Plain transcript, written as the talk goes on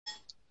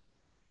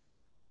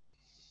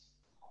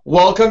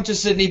Welcome to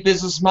Sydney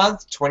Business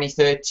Month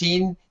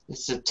 2013,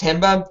 it's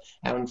September,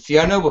 and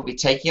Fiona will be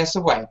taking us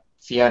away.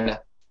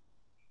 Fiona.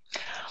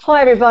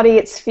 Hi everybody,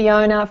 it's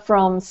Fiona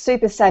from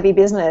Super Savvy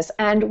Business,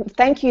 and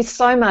thank you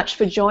so much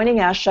for joining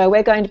our show.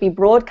 We're going to be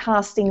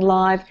broadcasting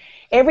live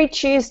every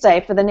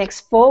Tuesday for the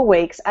next 4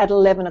 weeks at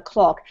 11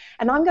 o'clock,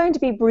 and I'm going to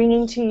be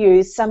bringing to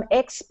you some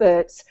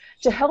experts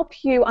to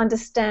help you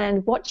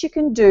understand what you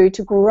can do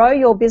to grow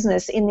your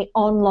business in the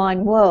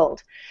online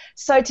world.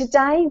 So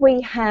today we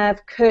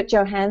have Kurt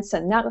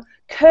Johansson. Now,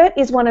 Kurt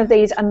is one of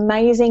these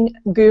amazing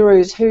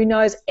gurus who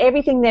knows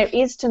everything there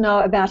is to know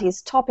about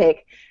his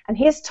topic, and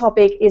his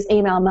topic is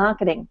email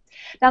marketing.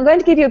 Now, I'm going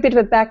to give you a bit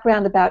of a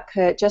background about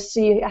Kurt just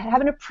so you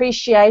have an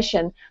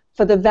appreciation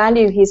for the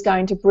value he's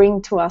going to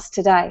bring to us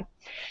today.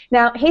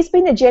 Now, he's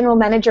been the general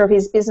manager of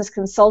his business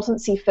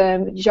consultancy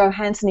firm,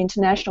 Johansson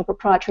International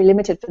Proprietary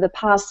Limited, for the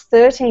past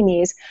 13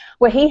 years,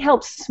 where he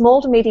helps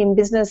small to medium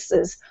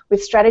businesses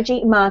with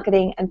strategy,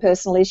 marketing, and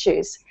personal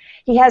issues.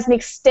 He has an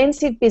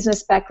extensive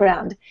business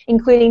background,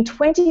 including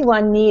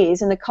 21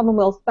 years in the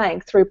Commonwealth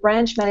Bank through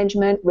branch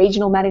management,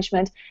 regional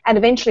management, and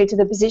eventually to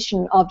the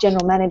position of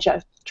general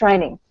manager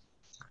training.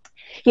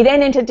 He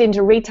then entered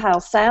into retail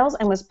sales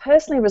and was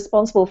personally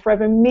responsible for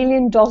over $1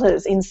 million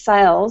in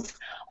sales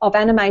of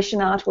animation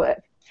artwork.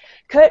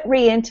 Kurt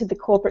re-entered the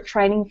corporate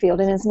training field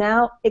and is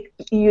now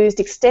used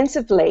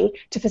extensively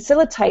to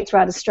facilitate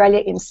throughout Australia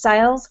in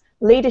sales,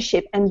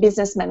 leadership and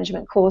business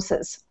management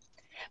courses.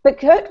 But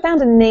Kurt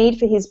found a need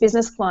for his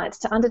business clients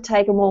to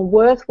undertake a more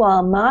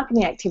worthwhile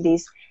marketing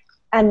activities,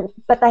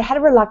 but they had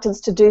a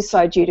reluctance to do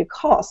so due to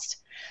cost.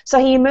 So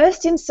he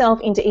immersed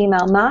himself into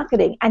email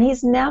marketing, and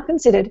he's now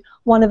considered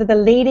one of the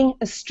leading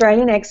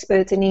Australian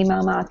experts in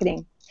email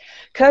marketing.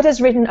 Kurt has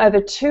written over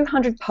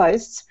 200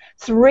 posts,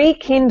 3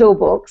 Kindle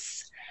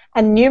books,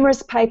 and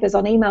numerous papers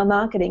on email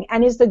marketing,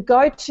 and is the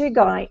go-to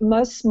guy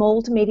most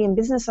small to medium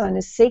business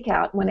owners seek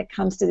out when it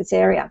comes to this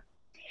area.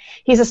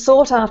 He's a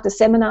sought-after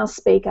seminar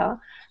speaker,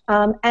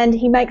 and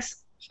he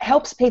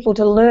helps people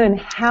to learn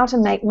how to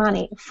make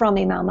money from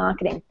email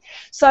marketing.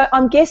 So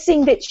I'm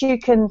guessing that you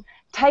can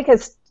take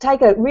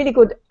a really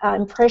good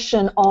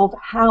impression of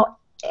how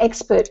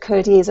expert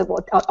Kurt is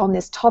on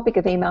this topic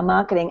of email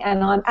marketing,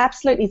 and I'm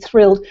absolutely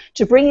thrilled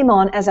to bring him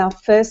on as our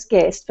first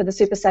guest for the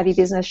Super Savvy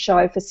Business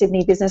Show for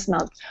Sydney Business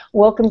Month.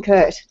 Welcome,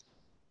 Kurt.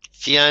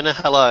 Fiona,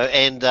 hello,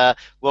 and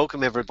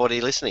welcome everybody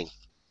listening.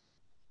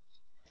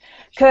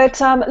 Kurt,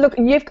 look,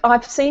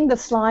 I've seen the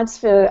slides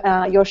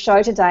for your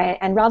show today,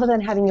 and rather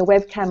than having your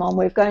webcam on,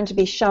 we're going to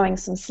be showing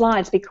some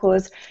slides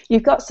because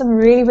you've got some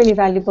really, really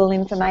valuable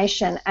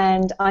information,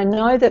 and I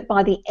know that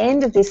by the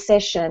end of this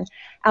session,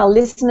 our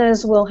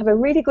listeners will have a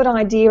really good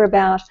idea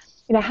about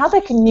how they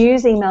can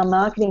use email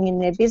marketing in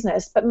their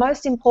business, but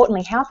most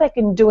importantly, how they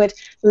can do it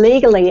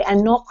legally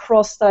and not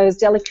cross those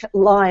delicate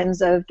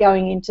lines of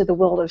going into the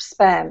world of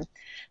spam.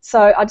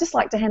 So I'd just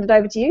like to hand it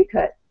over to you,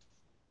 Kurt.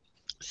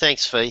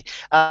 Thanks, Fee.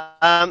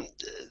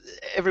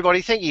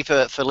 Everybody, thank you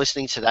for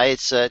listening today.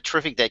 It's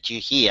terrific that you're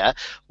here.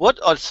 What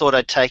I thought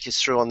I'd take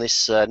us through on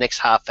this next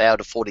half hour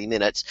to 40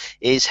 minutes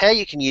is how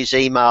you can use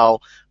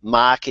email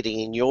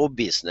marketing in your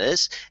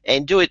business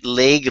and do it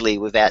legally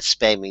without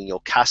spamming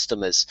your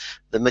customers.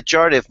 The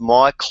majority of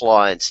my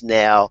clients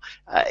now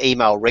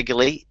email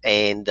regularly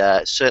and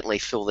certainly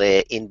fill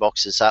their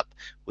inboxes up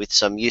with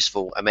some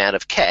useful amount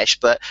of cash,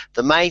 but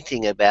the main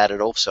thing about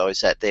it also is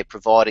that they're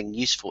providing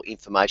useful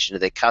information to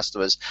their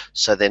customers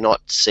so they're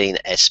not seen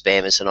as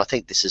spammers, and I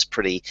think this is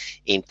pretty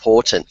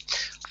important.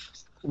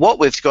 What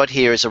we've got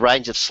here is a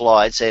range of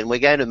slides, and we're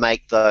going to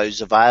make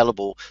those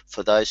available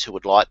for those who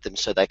would like them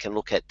so they can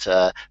look at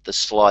the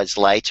slides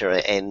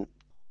later and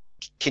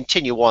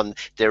continue on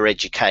their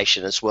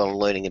education as well and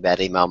learning about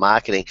email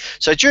marketing.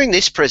 So during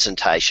this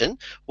presentation,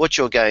 what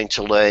you're going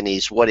to learn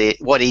is what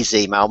is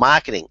email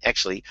marketing,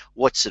 actually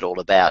what's it all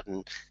about,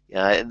 and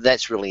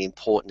that's really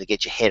important to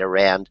get your head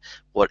around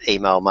what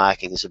email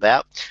marketing is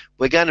about.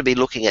 We're going to be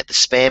looking at the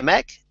Spam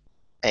Act,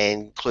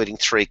 including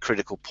 3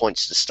 critical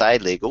points to stay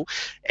legal.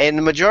 And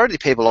the majority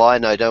of people I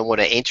know don't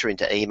want to enter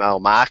into email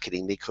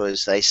marketing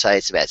because they say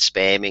it's about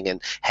spamming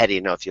and how do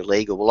you know if you're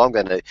legal. Well, I'm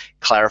going to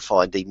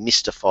clarify and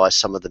demystify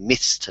some of the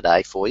myths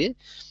today for you.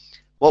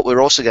 What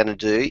we're also going to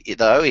do,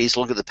 though, is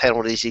look at the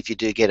penalties if you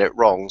do get it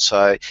wrong.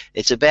 So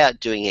it's about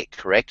doing it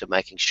correct and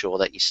making sure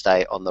that you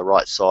stay on the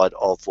right side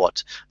of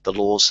what the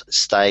laws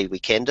say we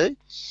can do.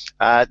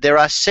 There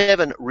are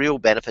 7 real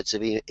benefits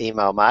of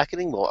email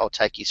marketing. Well, I'll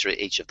take you through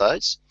each of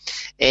those.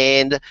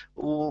 And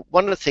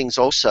one of the things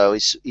also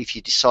is if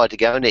you decide to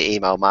go into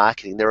email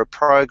marketing, there are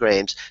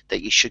programs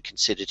that you should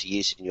consider to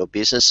use in your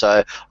business.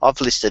 So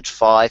I've listed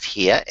 5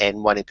 here,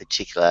 and one in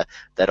particular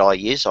that I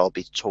use. I'll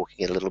be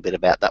talking a little bit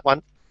about that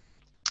one.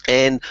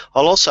 And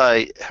I'll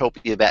also help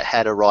you about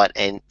how to write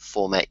and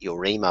format your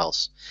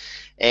emails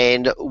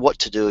and what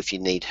to do if you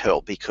need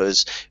help,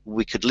 because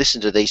we could listen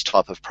to these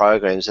type of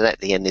programs and at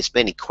the end there's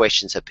many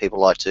questions that people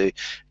like to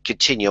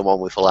continue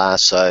on with will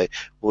ask, so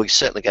we're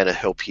certainly going to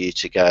help you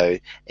to go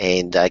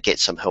and get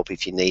some help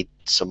if you need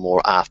some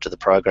more after the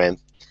program.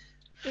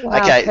 Wow,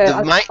 Okay, Kurt,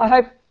 the main,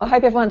 I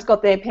hope everyone's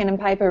got their pen and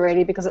paper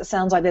ready, because it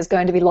sounds like there's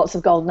going to be lots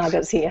of gold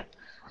nuggets here.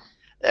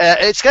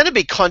 it's going to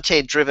be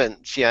content driven,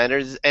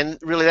 Fiona, and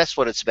really that's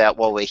what it's about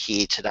while we're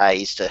here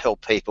today, is to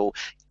help people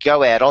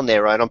go out on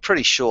their own. I'm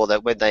pretty sure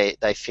that when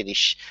they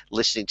finish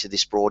listening to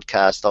this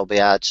broadcast, they'll be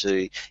able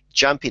to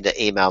jump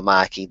into email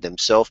marketing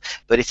themselves.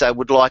 But if they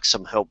would like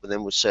some help,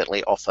 then we'll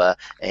certainly offer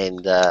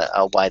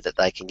a way that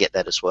they can get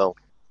that as well.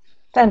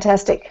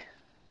 Fantastic.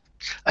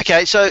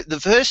 Okay, so the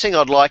first thing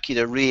I'd like you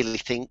to really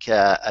think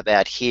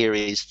about here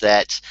is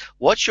that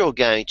what you're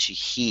going to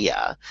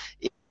hear,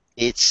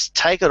 it's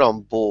take it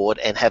on board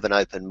and have an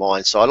open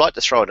mind. So I like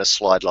to throw in a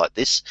slide like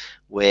this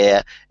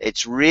where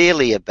it's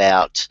really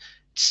about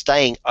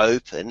staying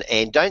open,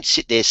 and don't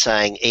sit there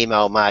saying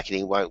email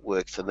marketing won't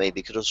work for me,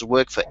 because it'll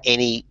work for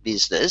any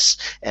business,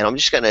 and I'm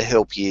just going to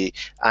help you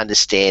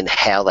understand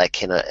how they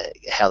can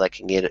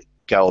get it,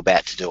 go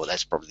about to do it.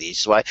 That's probably the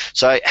easiest way.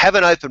 So have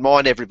an open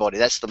mind, everybody.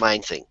 That's the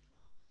main thing.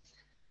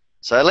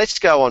 So let's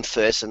go on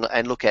first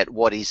and look at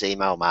what is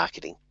email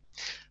marketing.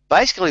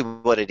 Basically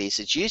what it is,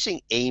 it's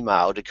using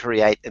email to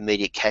create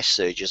immediate cash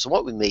surges. And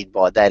what we mean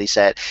by that is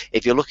that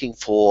if you're looking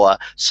for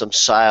some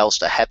sales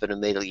to happen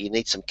immediately, you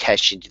need some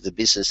cash into the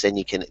business, then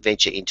you can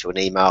venture into an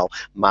email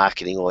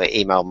marketing or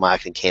email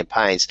marketing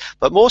campaigns.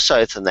 But more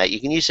so than that,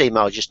 you can use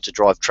email just to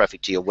drive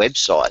traffic to your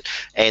website.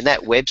 And that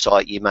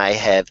website, you may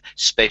have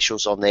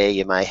specials on there,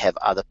 you may have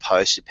other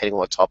posts, depending on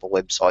what type of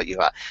website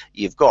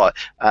you've got.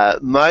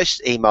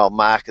 Most email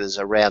marketers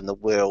around the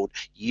world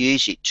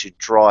use it to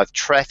drive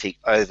traffic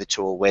over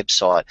to a website,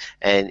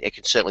 and it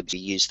can certainly be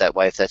used that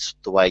way if that's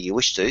the way you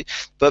wish to.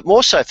 But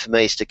more so for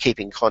me is to keep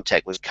in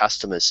contact with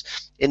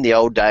customers. In the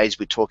old days,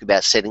 we'd talk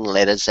about sending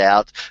letters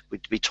out,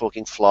 we'd be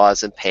talking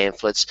flyers and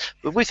pamphlets,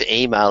 but with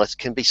email it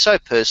can be so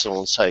personal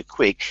and so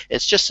quick.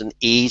 It's just an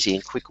easy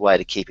and quick way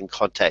to keep in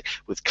contact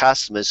with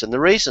customers. And the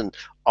reason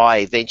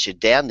I ventured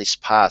down this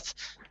path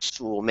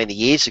many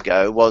years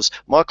ago was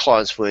my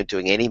clients weren't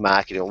doing any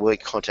marketing or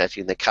weren't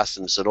contacting their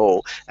customers at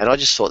all, and I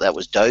just thought that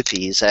was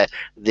dopey, is that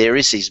there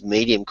is this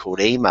medium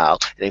called email,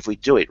 and if we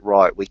do it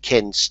right, we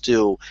can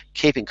still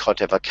keep in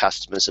contact with our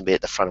customers and be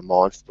at the front of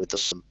mind with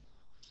them.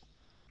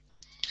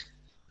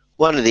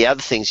 One of the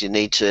other things you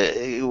need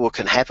to, what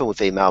can happen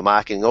with email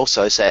marketing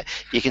also, is that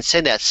you can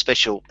send out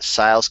special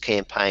sales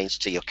campaigns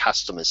to your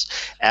customers,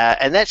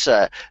 and that's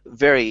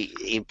very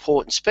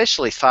important,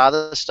 especially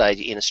Father's Day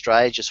in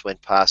Australia just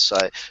went past, so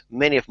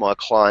many of my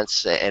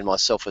clients and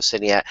myself are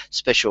sending out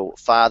special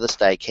Father's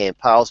Day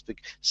campaigns,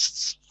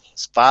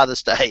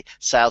 Father's Day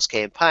sales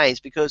campaigns,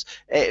 because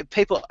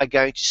people are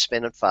going to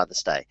spend on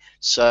Father's Day,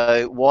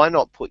 so why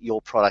not put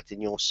your product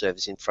and your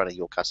service in front of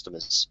your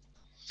customers?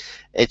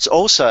 It's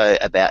also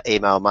about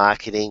email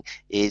marketing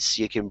is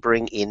you can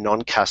bring in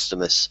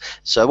non-customers.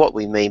 So what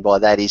we mean by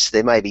that is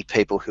there may be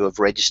people who have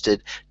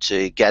registered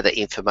to gather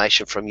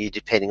information from you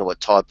depending on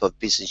what type of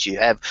business you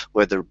have,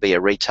 whether it be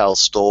a retail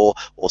store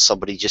or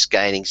somebody just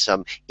gaining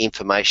some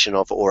information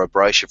or a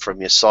brochure from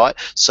your site.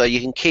 So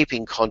you can keep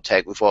in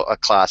contact with what a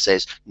class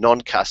as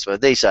non-customer.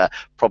 These are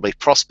probably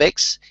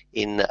prospects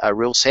in a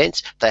real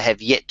sense. They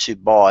have yet to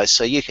buy,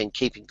 so you can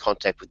keep in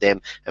contact with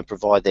them and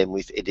provide them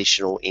with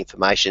additional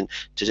information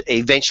to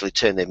eventually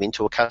turn them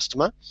into a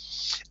customer.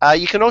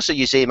 You can also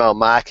use email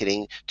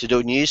marketing to do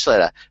a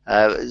newsletter.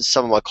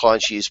 Some of my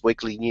clients use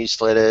weekly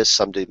newsletters,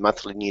 some do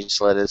monthly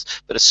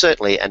newsletters, but it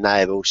certainly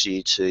enables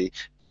you to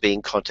be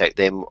in contact with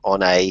them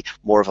on a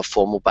more of a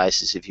formal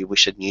basis if you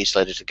wish a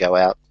newsletter to go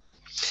out.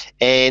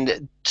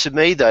 And to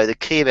me though, the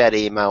key about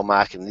email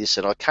marketing is,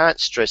 and I can't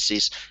stress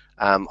this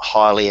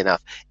highly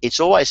enough, it's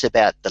always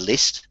about the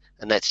list,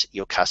 and that's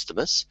your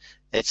customers.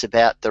 It's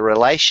about the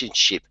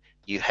relationship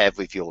you have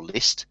with your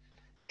list,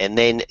 and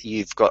then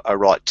you've got a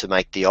right to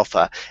make the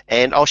offer.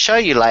 And I'll show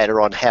you later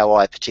on how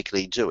I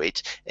particularly do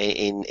it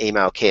in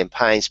email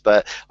campaigns,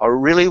 but I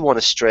really want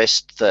to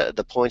stress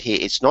the point here.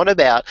 It's not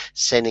about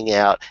sending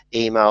out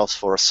emails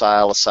for a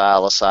sale, a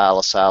sale, a sale,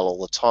 a sale all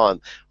the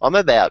time. I'm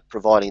about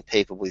providing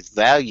people with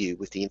value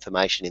with the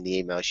information in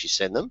the emails you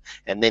send them,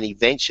 and then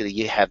eventually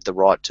you have the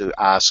right to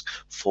ask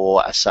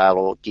for a sale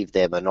or give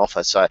them an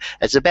offer. So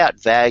it's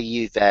about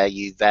value,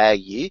 value,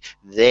 value,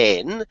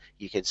 then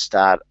you can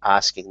start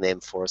asking them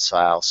for a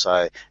sale.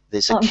 So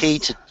there's a key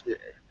to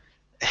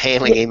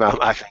handling email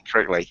marketing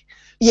correctly.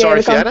 Yeah, Sorry,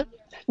 look, Fiona?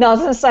 No, I was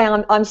going to say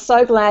I'm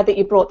so glad that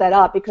you brought that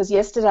up, because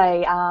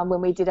yesterday when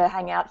we did a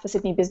hangout for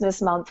Sydney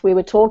Business Month, we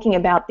were talking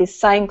about this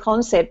same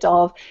concept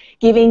of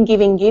giving,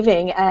 giving,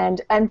 giving,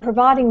 and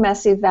providing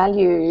massive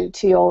value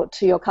to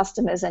your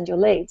customers and your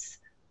leads.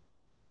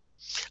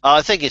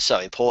 I think it's so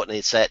important.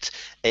 It's that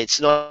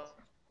it's not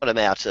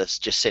about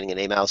just sending an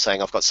email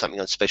saying I've got something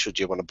on special,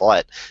 do you want to buy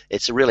it?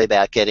 It's really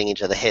about getting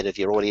into the head of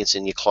your audience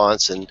and your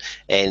clients and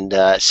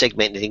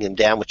segmenting them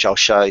down, which I'll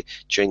show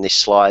during these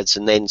slides,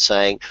 and then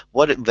saying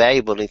what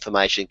valuable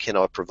information can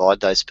I provide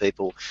those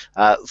people.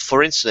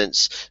 For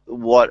instance,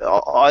 what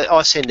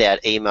I send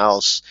out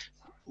emails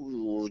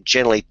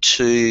generally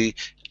to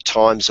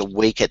times a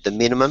week at the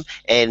minimum,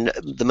 and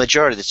the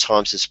majority of the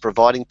times it's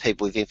providing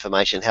people with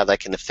information how they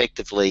can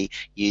effectively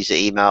use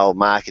email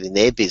marketing in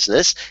their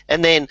business.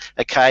 And then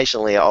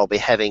occasionally I'll be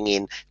having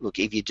in, look,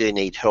 if you do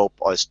need help,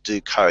 I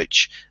do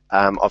coach.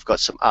 I've got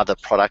some other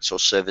products or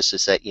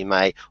services that you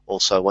may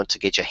also want to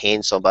get your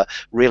hands on, but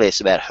really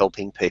it's about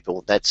helping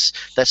people. That's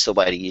the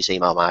way to use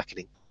email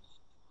marketing.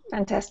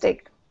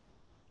 Fantastic.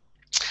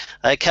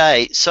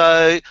 Okay,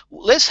 so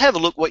let's have a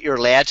look what you're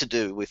allowed to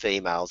do with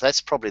emails.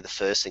 That's probably the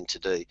first thing to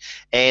do.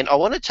 And I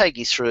want to take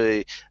you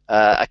through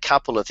a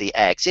couple of the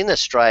acts. In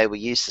Australia, we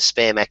use the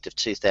Spam Act of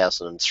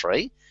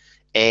 2003.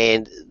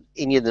 And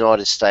in the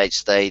United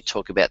States, they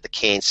talk about the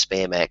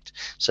CAN-SPAM Act.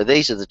 So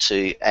these are the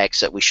two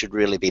acts that we should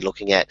really be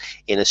looking at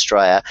in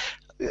Australia.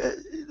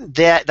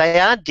 They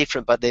are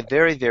different, but they're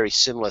very, very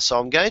similar. So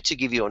I'm going to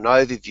give you an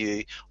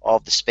overview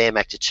of the Spam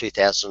Act of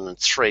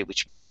 2003,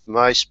 which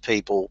most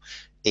people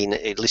in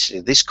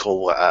listening to this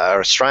call are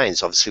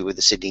Australians, obviously, with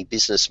the Sydney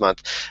Business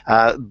Month.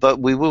 But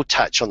we will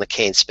touch on the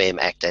CAN-SPAM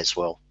Act as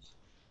well.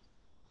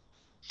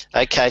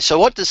 Okay, so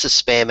what does the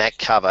Spam Act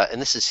cover? And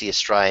this is the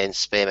Australian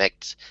Spam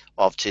Act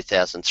of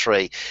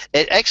 2003.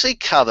 It actually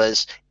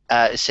covers,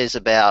 it says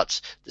about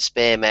the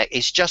Spam Act,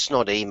 it's just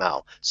not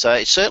email. So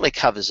it certainly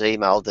covers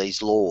email,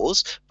 these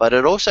laws, but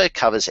it also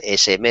covers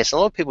SMS. A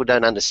lot of people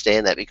don't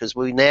understand that because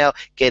we're now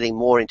getting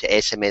more into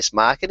SMS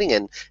marketing,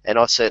 and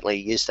I've certainly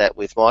used that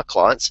with my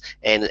clients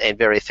and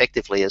very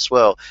effectively as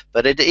well.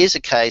 But it is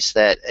a case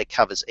that it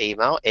covers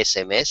email,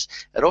 SMS.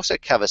 It also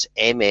covers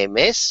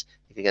MMS,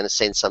 if you're going to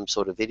send some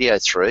sort of video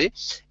through,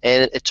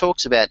 and it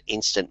talks about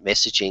instant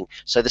messaging.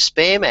 So the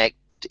Spam Act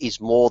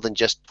is more than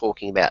just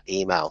talking about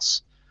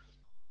emails.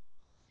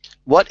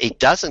 What it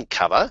doesn't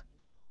cover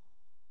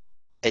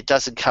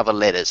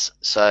letters.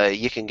 So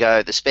you can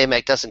go, the Spam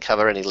Act doesn't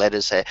cover any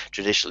letters that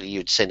traditionally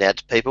you'd send out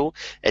to people.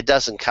 It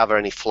doesn't cover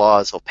any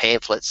flyers or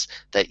pamphlets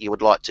that you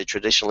would like to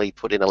traditionally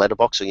put in a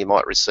letterbox or you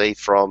might receive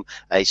from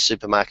a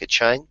supermarket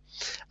chain.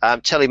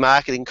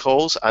 Telemarketing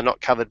calls are not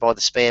covered by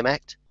the Spam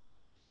Act.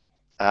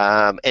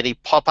 Any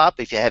pop-up,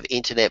 if you have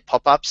internet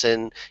pop-ups,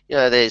 and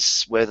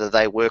there's whether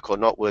they work or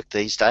not work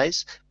these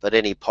days, but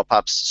any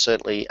pop-ups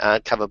certainly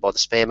aren't covered by the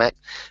Spam Act.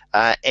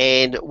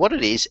 And what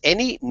it is,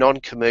 any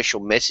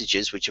non-commercial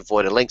messages which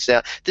avoid a links.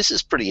 Now, this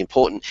is pretty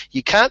important.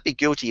 You can't be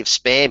guilty of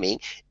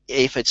spamming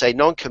if it's a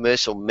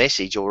non-commercial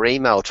message or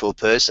email to a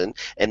person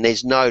and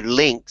there's no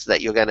links that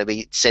you're going to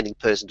be sending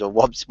a person to a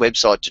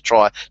website to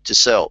try to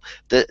sell.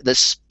 The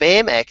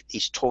Spam Act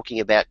is talking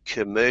about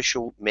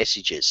commercial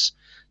messages.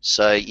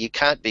 So you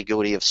can't be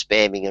guilty of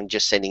spamming and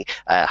just sending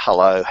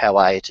hello, how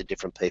are you to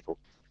different people.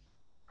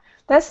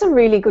 That's a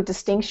really good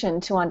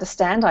distinction to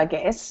understand, I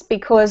guess,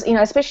 because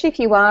especially if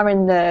you are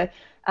in the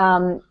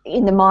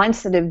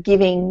mindset of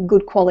giving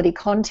good quality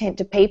content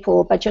to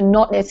people, but you're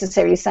not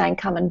necessarily saying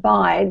come and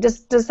buy.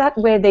 Does that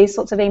where these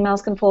sorts of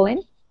emails can fall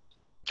in?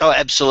 Oh,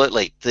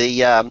 absolutely.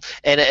 And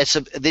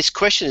this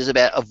question is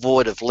about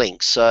avoid of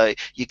links. So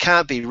you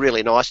can't be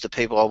really nice to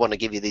people. I want to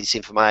give you this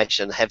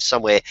information. Have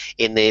somewhere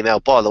in the email.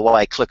 By the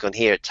way, click on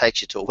here. It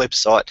takes you to a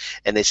website,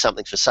 and there's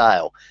something for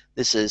sale.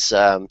 This is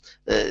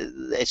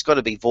it's got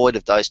to be void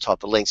of those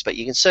type of links, but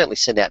you can certainly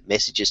send out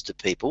messages to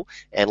people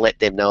and let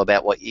them know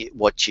about what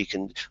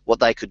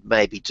they could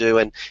maybe do.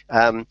 And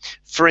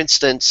for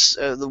instance,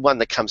 the one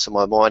that comes to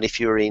my mind, if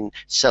you're in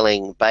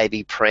selling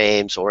baby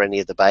prams or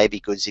any of the baby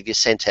goods, if you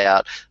sent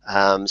out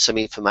some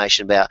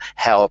information about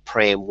how a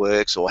pram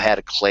works or how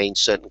to clean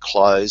certain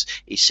clothes,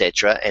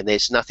 etc., and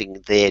there's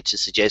nothing there to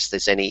suggest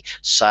there's any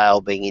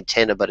sale being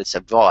intended, but it's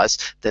advice,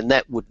 then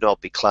that would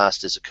not be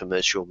classed as a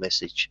commercial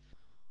message.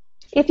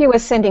 If you were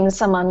sending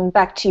someone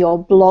back to your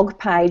blog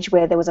page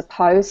where there was a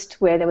post,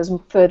 where there was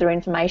further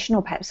information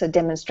or perhaps a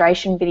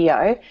demonstration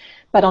video,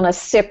 but on a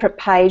separate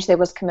page there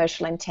was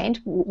commercial intent,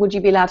 would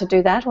you be allowed to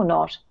do that or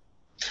not?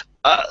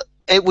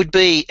 It would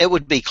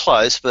be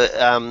close, but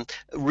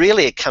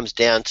really it comes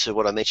down to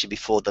what I mentioned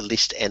before, the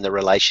list and the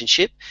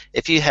relationship.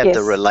 If you have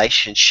the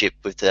relationship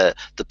with the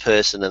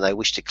person and they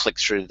wish to click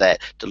through that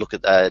to look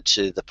at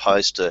to the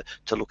post to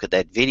look at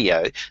that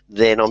video,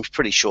 then I'm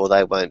pretty sure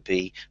they won't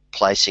be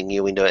placing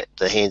you into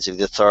the hands of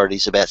the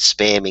authorities about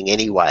spamming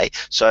anyway.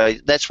 So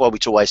that's why we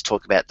always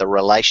talk about the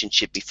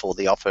relationship before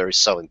the offer is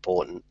so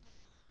important.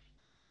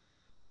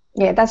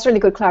 Yeah, that's really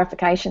good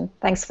clarification.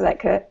 Thanks for that,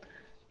 Kurt.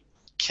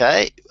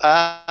 Okay,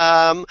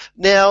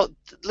 now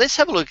let's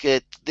have a look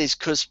at this,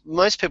 because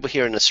most people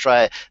here in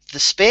Australia, the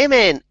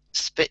Spam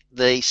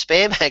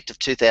Act of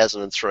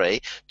 2003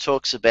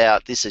 talks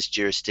about this as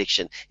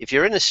jurisdiction. If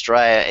you're in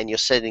Australia and you're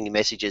sending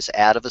messages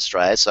out of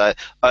Australia, so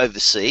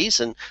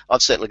overseas, and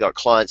I've certainly got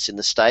clients in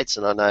the States,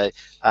 and I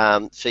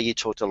know you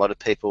talk to a lot of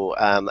people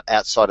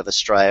outside of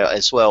Australia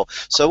as well.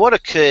 So what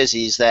occurs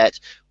is that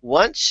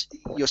once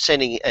you're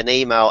sending an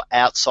email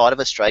outside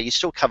of Australia, you're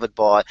still covered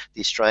by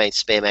the Australian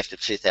Spam Act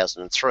of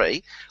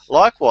 2003.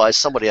 Likewise,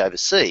 somebody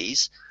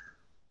overseas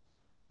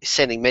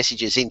sending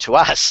messages into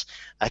us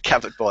are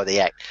covered by the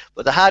Act.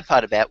 But the hard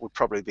part about it would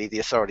probably be the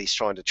authorities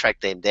trying to track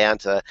them down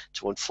to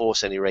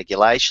enforce any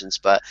regulations.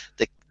 But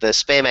the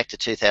Spam Act of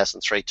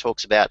 2003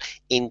 talks about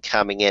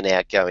incoming and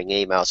outgoing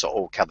emails are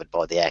all covered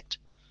by the Act.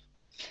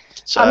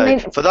 So I mean,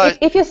 for those,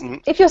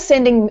 if you're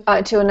sending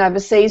to an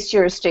overseas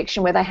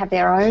jurisdiction where they have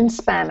their own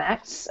spam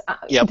acts,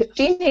 Yep.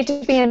 do you need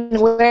to be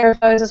aware of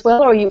those as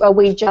well, or are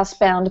we just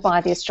bound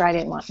by the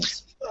Australian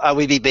ones?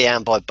 we'd be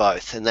bound by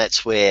both, and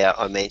that's where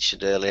I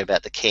mentioned earlier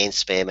about the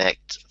Can-Spam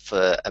Act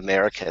for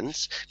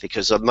Americans,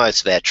 because of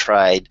most of our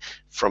trade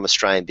from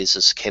Australian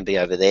business can be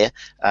over there.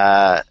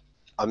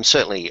 I'm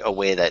certainly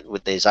aware that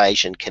there's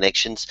Asian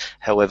connections.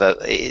 However,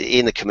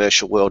 in the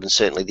commercial world and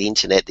certainly the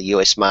internet, the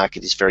US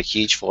market is very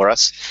huge for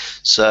us.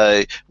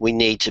 So we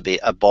need to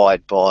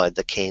abide by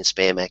the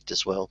Can-Spam Act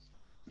as well.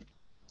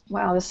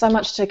 Wow, there's so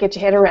much to get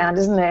your head around,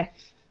 isn't there?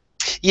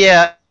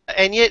 Yeah,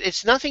 and yet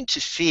it's nothing to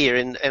fear,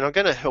 and I'm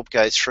going to help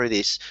go through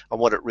this on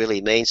what it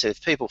really means.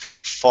 If people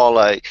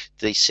follow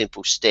these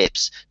simple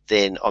steps,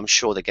 then I'm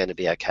sure they're going to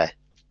be okay.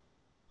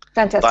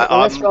 Fantastic. Well,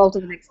 let's roll to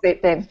the next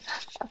bit then.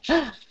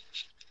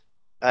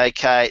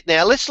 Okay,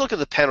 now let's look at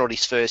the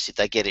penalties first if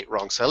they get it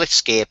wrong. So let's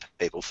scare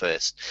people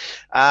first.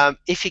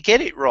 If you get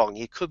it wrong,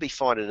 you could be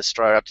fined in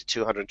Australia up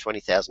to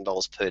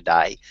 $220,000 per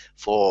day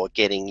for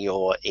getting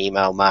your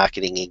email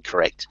marketing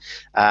incorrect.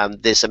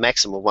 There's a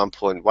maximum of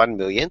 1.1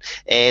 million,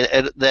 and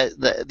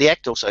the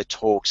Act also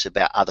talks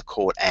about other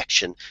court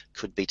action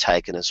could be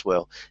taken as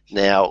well.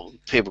 Now,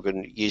 people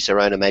can use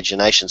their own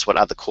imaginations what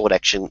other court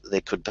action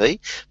there could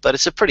be, but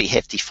it's a pretty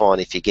hefty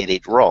fine if you get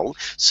it wrong.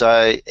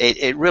 So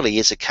it really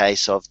is a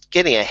case of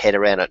getting our head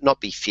around it, not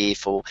be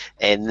fearful,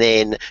 and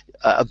then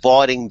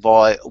abiding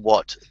by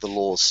what the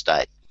laws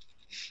state.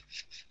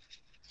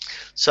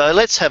 So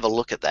let's have a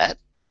look at that.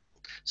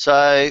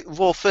 So,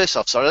 well, first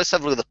off, sorry, let's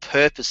have a look at the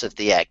purpose of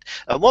the Act.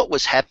 And what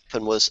was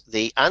happened was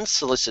the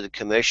unsolicited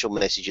commercial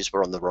messages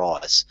were on the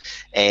rise.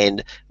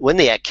 And when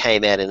the Act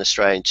came out in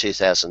Australia in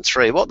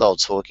 2003, what they were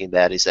talking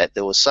about is that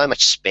there was so much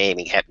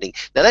spamming happening.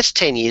 Now, that's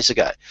 10 years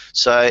ago.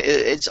 So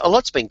a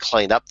lot's been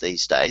cleaned up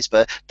these days,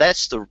 but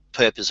that's the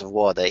purpose of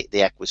why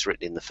the Act was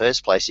written in the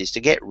first place, is to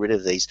get rid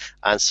of these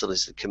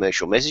unsolicited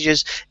commercial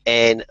messages.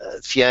 And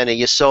Fiona,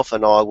 yourself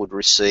and I would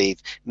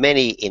receive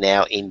many in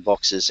our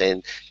inboxes,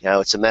 and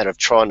it's a matter of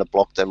trying to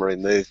block them,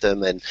 remove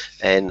them, and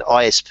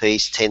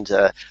ISPs tend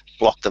to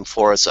block them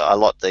for us a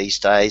lot these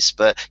days.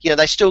 But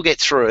they still get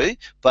through,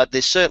 but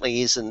there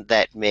certainly isn't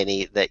that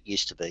many that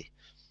used to be.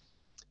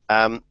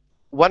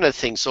 One of the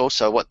things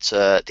also what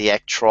the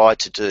Act tried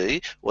to do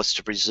was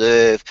to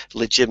preserve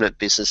legitimate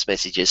business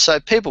messages,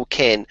 so people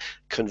can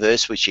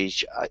converse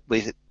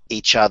with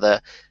each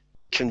other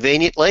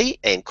conveniently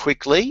and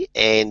quickly,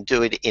 and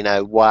do it in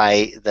a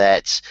way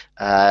that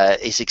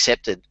is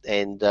accepted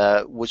and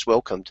was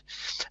welcomed.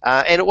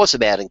 And it was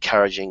about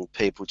encouraging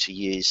people to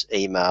use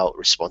email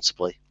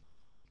responsibly.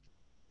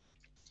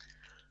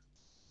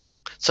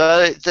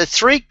 So the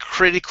three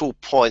critical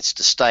points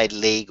to stay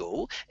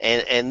legal,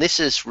 and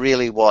this is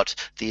really what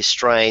the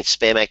Australian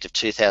Spam Act of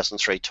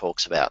 2003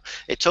 talks about.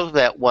 It talks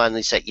about, one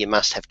is that you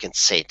must have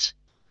consent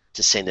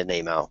to send an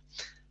email.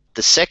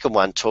 The second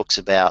one talks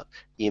about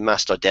you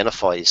must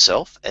identify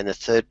yourself, and the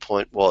third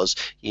point was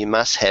you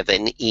must have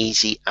an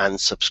easy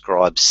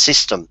unsubscribe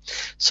system.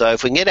 So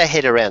if we can get our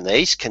head around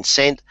these: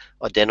 consent,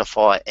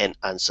 identify, and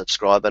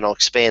unsubscribe, and I'll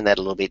expand that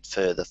a little bit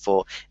further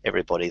for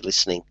everybody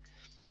listening.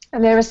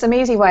 And there are some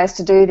easy ways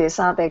to do this,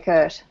 aren't there,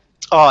 Kurt?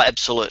 Oh,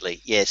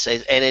 absolutely, yes.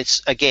 And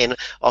it's, again,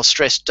 I'll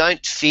stress,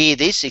 don't fear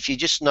this. If you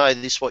just know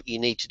this is what you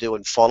need to do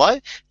and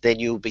follow, then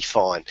you'll be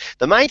fine.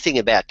 The main thing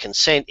about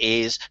consent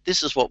is,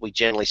 this is what we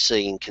generally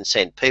see in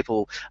consent.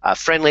 People are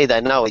friendly, they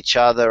know each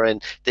other,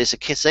 and there's a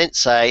consent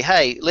say,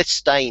 hey, let's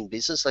stay in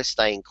business, let's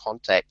stay in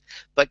contact.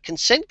 But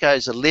consent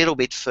goes a little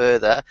bit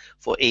further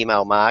for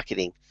email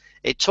marketing.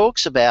 It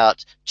talks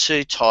about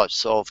two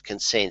types of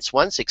consents.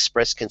 One's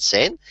express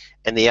consent,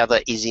 and the other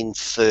is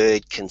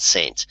inferred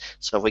consent.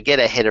 So if we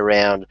get our head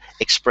around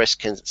express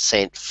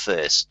consent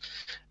first.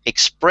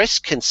 Express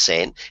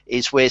consent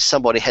is where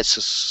somebody has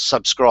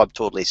subscribed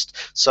to a list.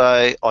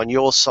 So on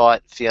your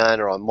site,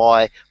 Fiona, on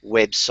my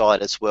website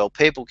as well,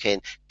 people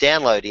can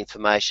download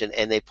information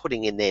and they're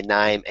putting in their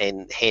name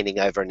and handing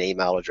over an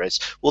email address.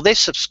 Well, they're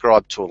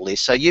subscribed to a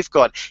list, so you've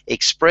got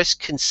express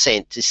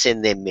consent to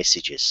send them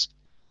messages.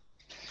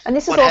 And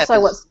this is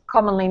also what's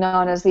commonly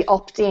known as the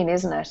opt-in,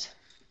 isn't it?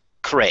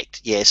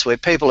 Correct, yes, where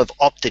people have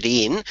opted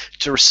in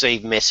to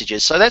receive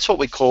messages. So that's what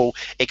we call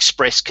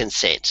express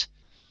consent.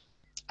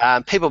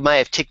 People may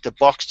have ticked a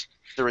box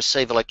to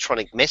receive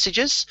electronic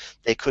messages.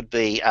 There could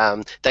be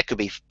that could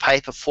be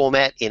paper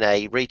format in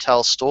a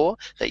retail store,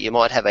 that you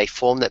might have a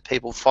form that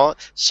people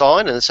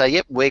sign and say,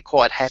 yep, we're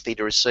quite happy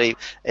to receive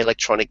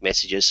electronic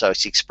messages, so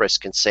it's express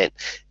consent.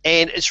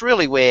 And it's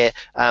really where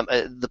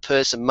the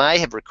person may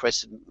have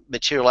requested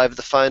material over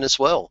the phone as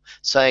well,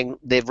 saying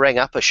they've rang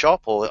up a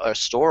shop or a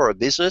store or a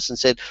business and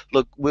said,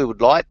 look, we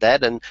would like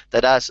that, and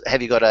that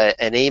have you got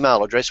an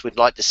email address, we'd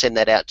like to send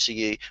that out to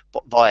you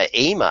via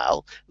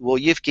email. Well,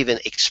 you've given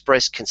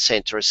express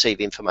consent to receive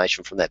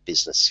information from that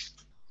business.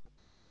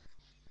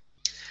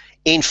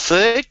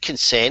 Inferred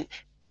consent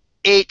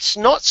It's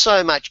not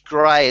so much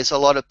grey as a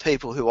lot of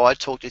people who I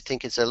talk to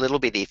think it's a little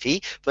bit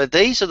iffy, but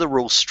these are the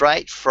rules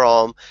straight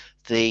from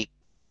the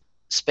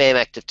Spam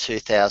Act of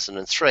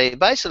 2003.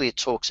 Basically, it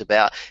talks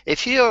about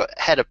if you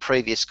had a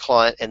previous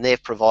client and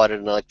they've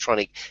provided an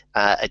electronic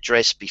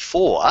address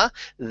before,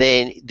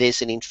 then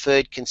there's an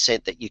inferred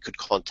consent that you could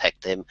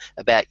contact them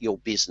about your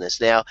business.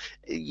 Now,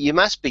 you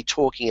must be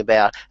talking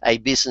about a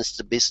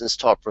business-to-business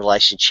type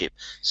relationship.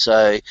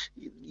 So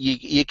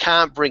you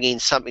can't bring in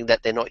something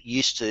that they're not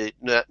used to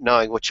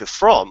knowing what you're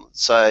from,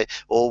 so,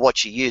 or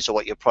what you use or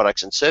what your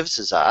products and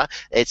services are.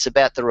 It's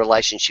about the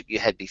relationship you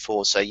had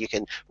before, so you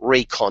can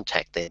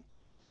recontact them.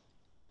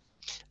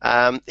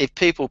 If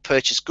people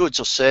purchase goods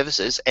or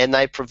services and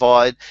they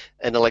provide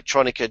an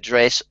electronic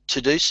address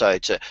to do so,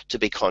 to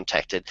be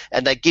contacted,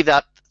 and they give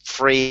up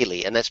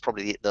freely, and that's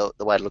probably the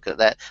way to look at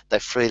that, they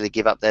freely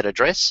give up that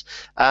address.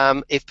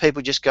 If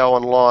people just go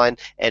online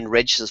and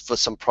register for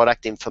some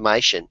product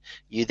information,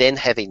 you then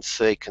have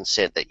inferred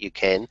consent that you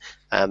can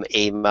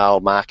email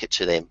market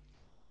to them.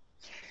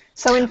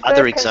 So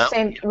inferred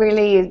consent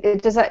really,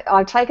 does that,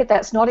 I take it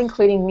that's not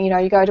including, you know,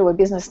 you go to a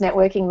business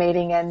networking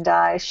meeting and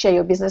share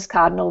your business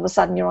card and all of a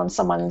sudden you're on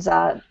someone's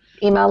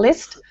email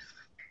list?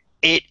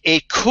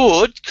 It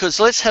could, because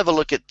let's have a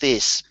look at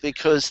this,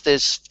 because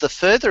there's the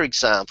further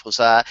examples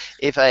are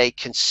if a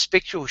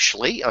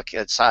conspicuously, okay,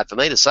 it's hard for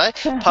me to say,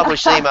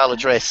 published email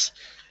address.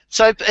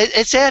 So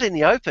it's out in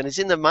the open, it's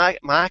in the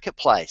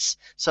marketplace.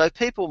 So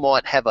people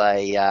might have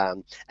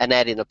an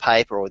ad in a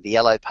paper or the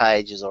Yellow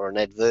Pages or an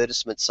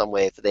advertisement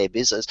somewhere for their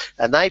business,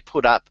 and they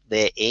put up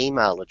their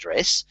email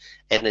address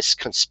and it's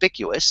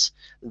conspicuous,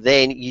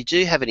 then you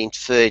do have an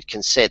inferred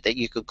consent that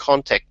you could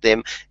contact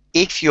them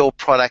if your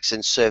products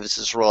and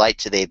services relate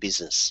to their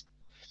business.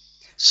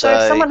 So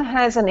if someone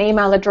has an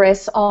email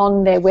address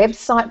on their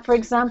website, for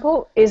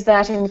example, is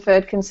that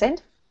inferred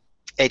consent?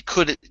 It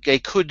could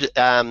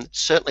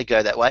certainly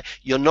go that way.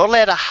 You're not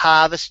allowed to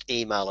harvest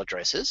email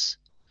addresses,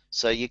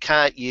 so you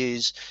can't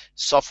use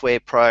software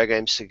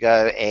programs to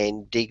go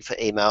and dig for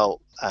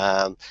email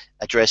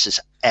addresses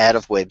out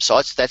of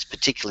websites. That's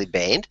particularly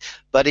banned.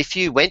 But if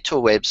you went to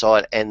a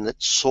website and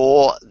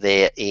saw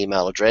their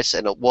email address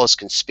and it was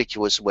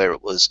conspicuous where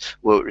it was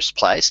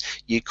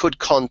placed, you could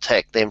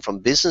contact them from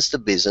business to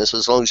business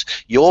as long as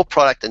your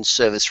product and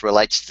service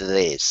relates to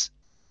theirs.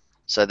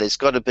 So there's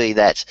got to be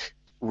that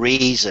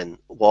reason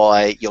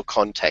why you're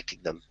contacting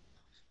them.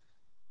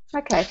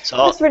 Okay, so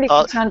that's really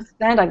good to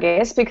understand, I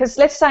guess, because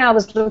let's say I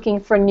was looking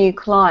for a new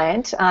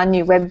client, a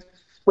new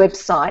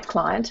website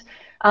client,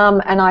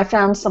 and I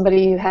found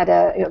somebody who had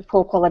a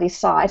poor quality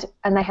site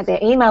and they had their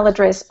email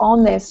address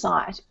on their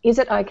site. Is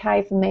it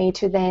okay for me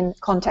to then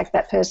contact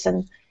that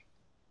person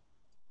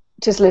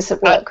to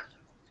solicit work?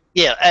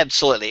 Yeah,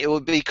 absolutely. It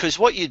would be, because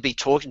what you'd be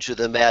talking to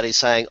them about is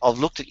saying, I've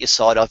looked at your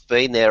site, I've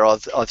been there,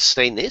 I've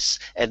seen this,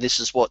 and this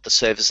is what the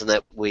service and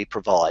that we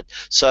provide.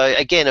 So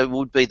again, it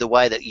would be the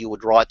way that you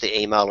would write the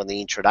email in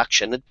the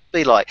introduction. It'd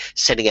be like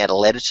sending out a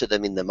letter to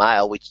them in the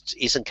mail, which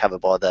isn't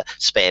covered by the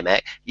Spam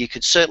Act. You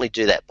could certainly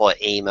do that by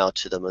email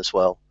to them as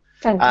well.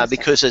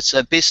 Because it's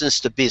a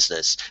business to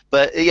business.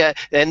 But yeah,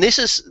 and this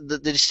is the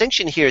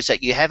distinction here is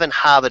that you haven't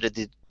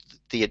harvested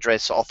the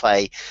address off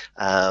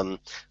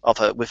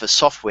with a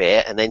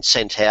software and then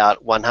sent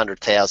out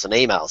 100,000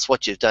 emails.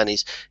 What you've done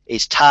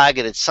is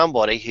targeted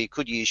somebody who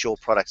could use your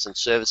products and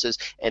services,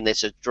 and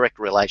there's a direct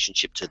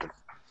relationship to them.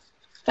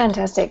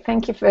 Fantastic.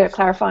 Thank you for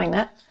clarifying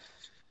that.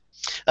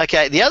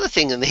 Okay, the other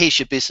thing, and here's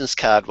your business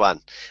card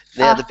one.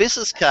 Now, the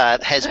business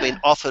card has been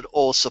offered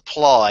or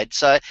supplied.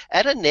 So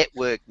at a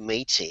network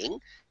meeting,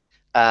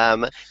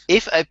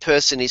 if a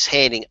person is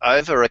handing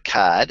over a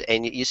card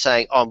and you're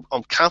saying,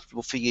 I'm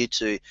comfortable for you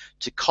to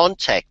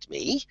contact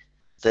me,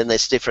 then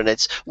there's different.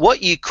 It's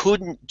what you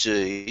couldn't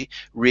do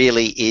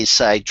really is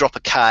say drop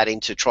a card in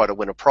to try to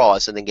win a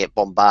prize and then get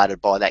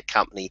bombarded by that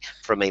company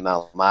from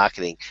email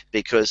marketing,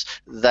 because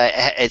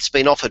it's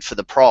been offered for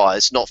the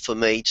prize, not for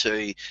me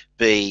to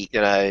be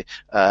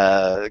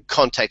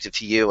contacted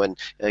for you and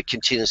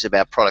continuous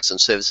about products and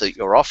services that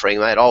you're offering,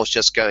 mate. I was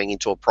just going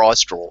into a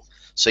prize draw.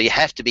 So you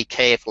have to be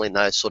careful in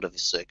those sort of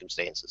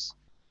circumstances.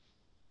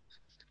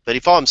 But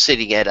if I'm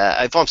sitting at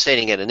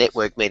a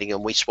network meeting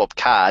and we swap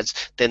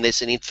cards, then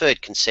there's an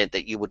inferred consent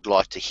that you would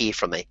like to hear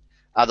from me.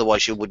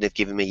 Otherwise, you wouldn't have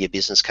given me your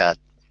business card.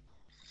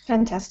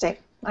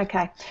 Fantastic.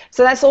 Okay,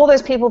 so that's all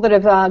those people that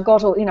have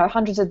got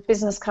hundreds of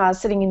business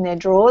cards sitting in their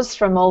drawers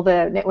from all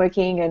the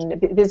networking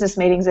and business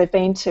meetings they've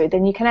been to.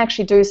 Then you can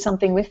actually do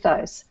something with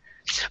those.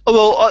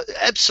 Well,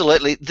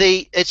 absolutely.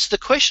 It's the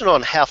question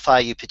on how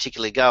far you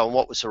particularly go and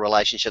what was the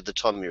relationship at the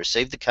time you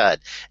received the card.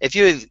 If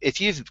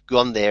you've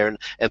gone there and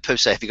people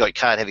say, have you got your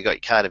card, have you got your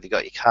card, have you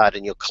got your card,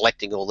 and you're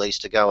collecting all these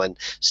to go and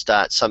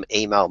start some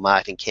email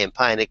marketing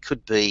campaign, it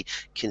could be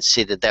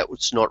considered that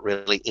was not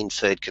really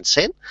inferred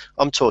consent.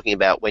 I'm talking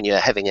about when you're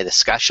having a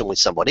discussion with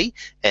somebody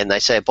and they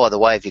say, by the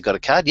way, have you got a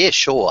card? Yeah,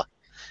 sure.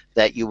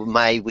 That you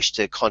may wish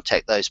to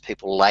contact those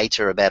people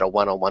later about a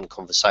one-on-one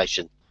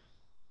conversation.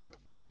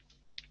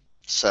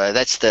 So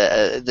that's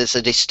there's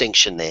a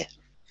distinction there.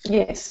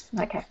 Yes.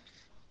 Okay.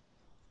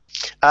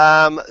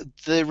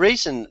 The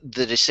reason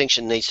the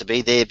distinction needs to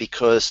be there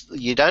because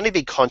you'd only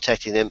be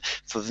contacting them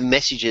for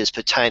messages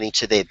pertaining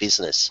to their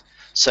business.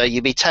 So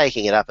you'd be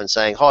taking it up and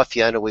saying, "Hi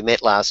Fiona, we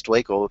met last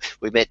week, or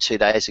we met 2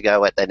 days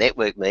ago at the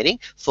network meeting.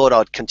 Thought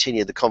I'd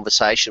continue the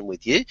conversation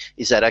with you.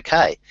 Is that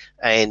okay?"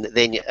 And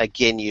then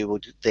again, you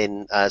would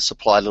then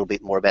supply a little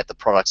bit more about the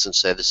products and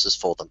services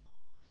for them.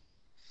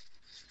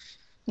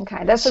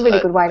 Okay, that's a really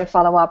good way to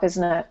follow up,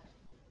 isn't it?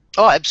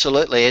 Oh,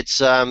 absolutely. It's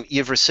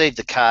you've received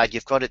the card,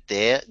 you've got it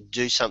there.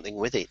 Do something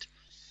with it.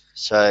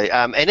 So,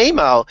 an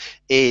email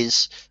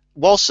is,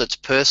 whilst it's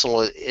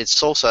personal,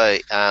 it's also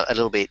a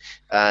little bit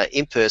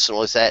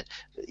impersonal. Is that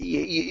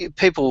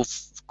people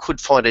could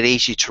find it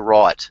easy to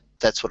write.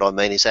 That's what I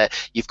mean. Is that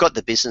you've got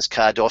the business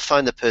card? Do I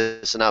phone the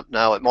person up?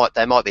 No,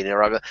 they might be in a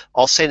row.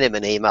 I'll send them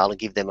an email and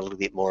give them a little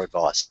bit more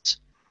advice.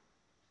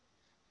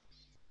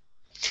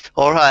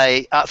 All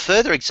right,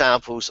 further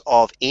examples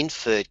of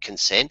inferred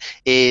consent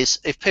is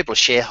if people are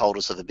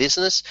shareholders of the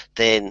business,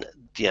 then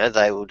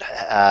they would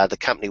the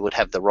company would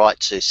have the right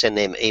to send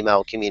them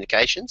email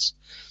communications.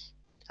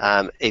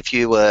 If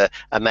you were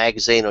a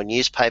magazine or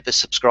newspaper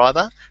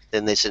subscriber,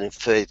 then there's an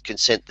inferred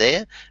consent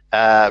there.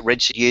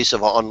 Registered use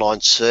of online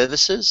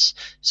services,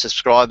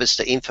 subscribers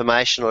to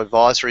information or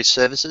advisory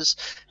services,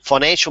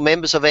 financial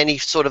members of any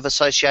sort of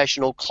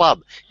association or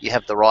club, you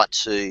have the right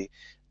to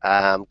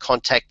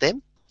contact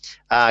them.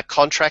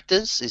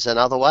 Contractors is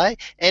another way,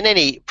 and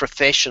any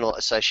professional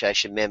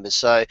association members.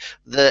 So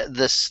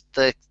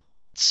the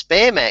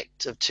Spam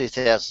Act of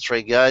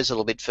 2003 goes a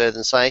little bit further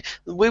than saying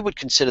we would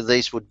consider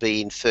these would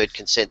be inferred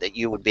consent, that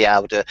you would be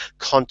able to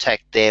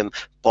contact them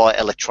by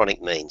electronic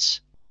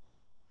means.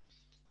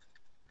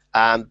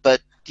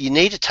 But you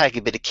need to take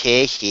a bit of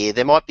care here.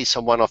 There might be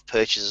some one-off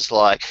purchases,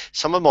 like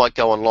someone might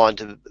go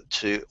online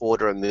to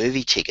order a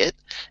movie ticket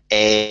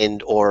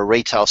or a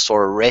retail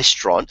store or a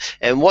restaurant,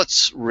 and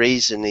what's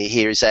reason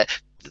here is that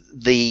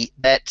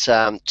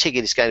that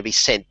ticket is going to be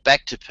sent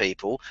back to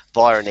people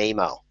via an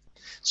email.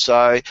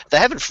 So they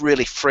haven't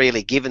really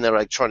freely given their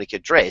electronic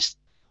address.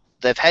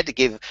 They've had to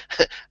give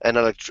an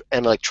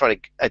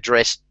electronic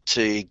address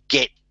to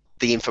get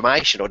the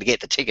information or to get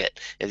the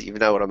ticket, if you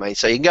know what I mean.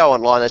 So you can go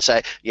online and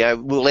say,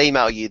 we'll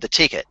email you the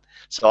ticket.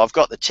 So I've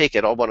got the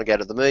ticket, I want to go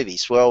to the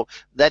movies. Well,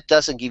 that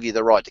doesn't give you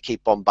the right to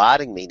keep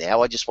bombarding me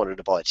now. I just wanted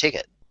to buy a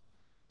ticket.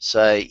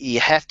 So you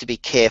have to be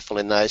careful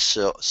in those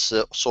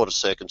sort of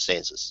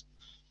circumstances.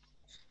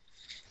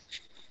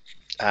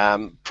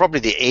 Probably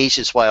the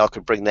easiest way I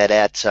could bring that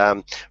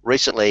out,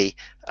 recently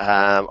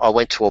I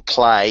went to a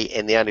play,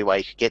 and the only way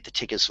you could get the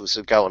tickets was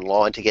to go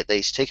online to get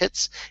these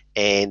tickets,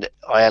 and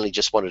I only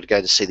just wanted to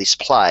go to see this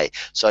play.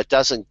 So it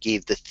doesn't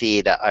give the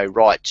theatre a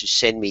right to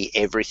send me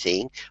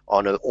everything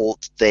on all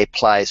their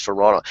plays for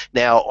right on.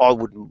 Now, I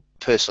wouldn't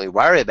personally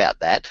worry about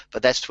that,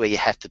 but that's where you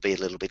have to be a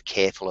little bit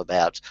careful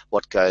about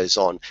what goes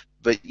on.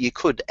 But you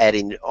could add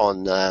in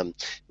on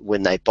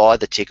when they buy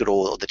the ticket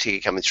or the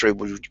ticket coming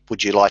through,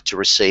 would you like to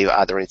receive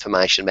other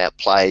information about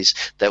plays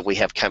that we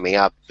have coming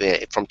up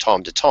from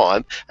time to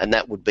time, and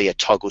that would be a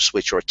toggle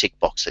switch or a tick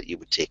box that you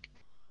would tick.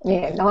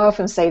 Yeah, I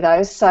often see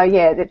those. So,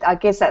 yeah, I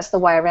guess that's the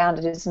way around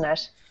it, isn't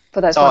it,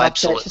 for those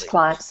one-off purchase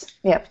clients?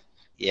 Yep.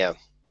 Yeah.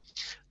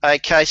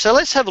 Okay, so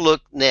let's have a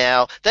look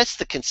now. That's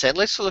the consent.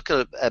 Let's look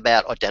at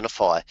about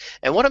identify.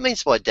 And what it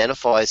means by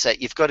identify is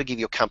that you've got to give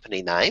your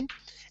company name,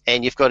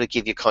 and you've got to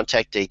give your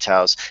contact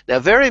details. Now,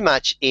 very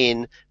much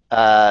in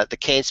the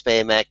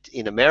CAN-SPAM Act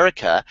in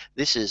America,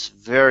 this is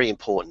very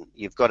important.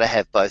 You've got to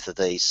have both of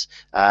these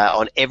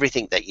on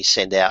everything that you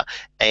send out.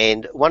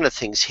 And one of the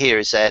things here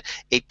is that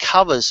it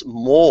covers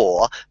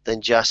more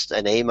than just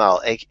an email.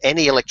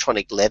 Any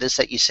electronic letters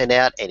that you send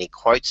out, any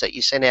quotes that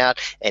you send out,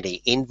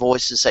 any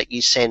invoices that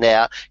you send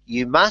out,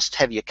 you must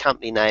have your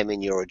company name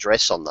and your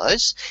address on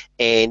those.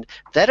 And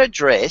that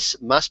address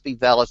must be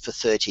valid for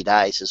 30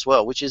 days as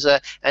well, which is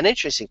an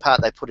interesting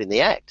part they put in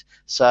the Act.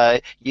 So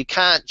you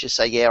can't just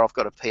say, yeah, I've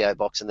got a PO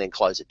box and then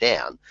close it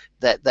down.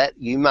 That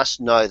you must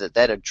know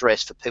that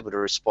address for people to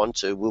respond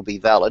to will be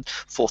valid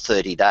for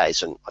 30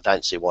 days. And I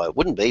don't see why it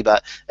wouldn't be,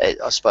 but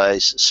I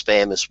suppose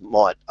spammers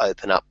might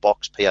open up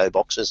PO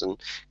boxes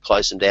and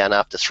close them down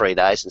after 3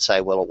 days and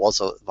say, well, it was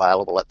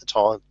available at the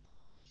time.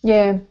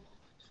 Yeah.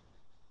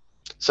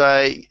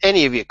 So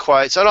any of your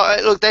quotes, and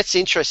look, that's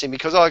interesting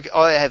because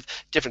I have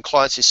different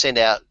clients who send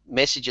out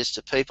messages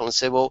to people and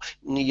say, well,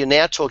 you're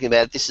now talking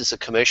about this is a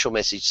commercial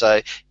message, so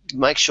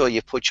make sure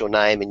you put your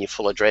name and your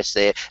full address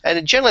there.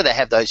 And generally they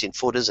have those in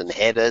footers and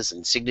headers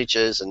and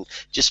signatures, and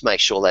just make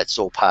sure that's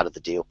all part of the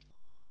deal.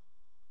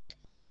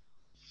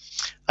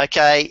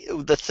 Okay,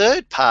 the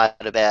third part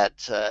about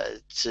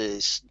to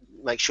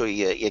make sure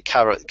you're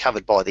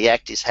covered by the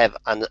Act is have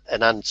an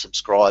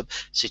unsubscribe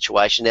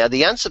situation. Now,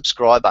 the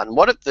unsubscribe button,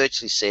 what it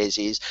virtually says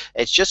is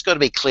it's just got to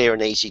be clear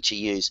and easy to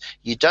use.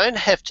 You don't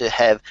have to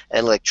have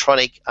an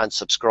electronic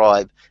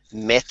unsubscribe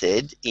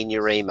method in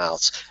your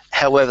emails.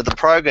 However, the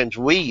programs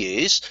we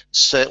use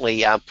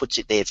certainly puts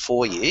it there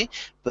for you.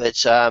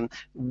 But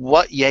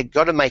what you've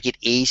got to make it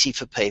easy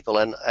for people,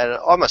 and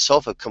I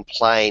myself have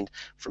complained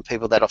from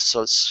people that I've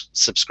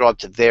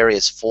subscribed to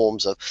various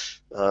forms of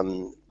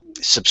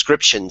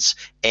subscriptions,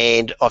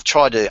 and I've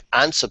tried to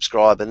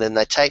unsubscribe, and then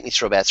they take me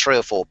through about 3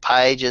 or 4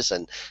 pages,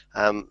 and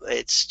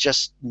it's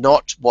just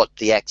not what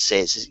the Act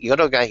says. You've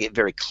got to make it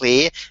very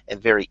clear and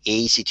very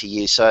easy to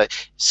use. So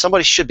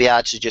somebody should be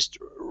able to just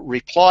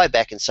reply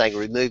back and saying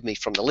remove me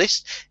from the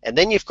list, and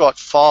then you've got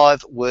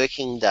 5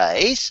 working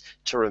days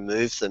to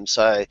remove them.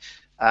 So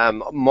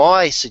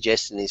my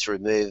suggestion is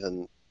remove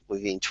them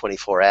within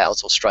 24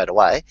 hours or straight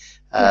away.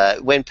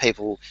 When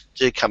people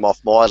do come off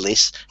my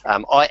list,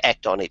 I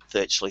act on it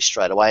virtually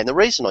straight away. And the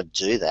reason I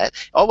do that,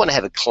 I want to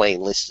have a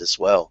clean list as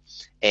well.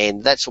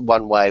 And that's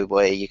one way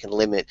where you can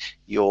limit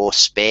your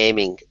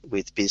spamming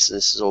with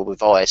businesses or with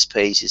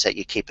ISPs, is that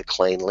you keep a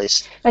clean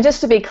list. Now, just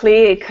to be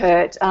clear,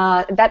 Kurt,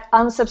 that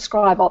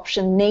unsubscribe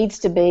option needs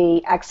to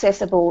be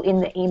accessible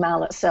in the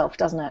email itself,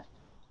 doesn't it?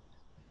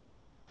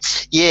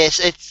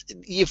 Yes,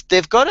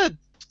 they've got to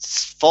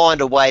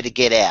find a way to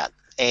get out.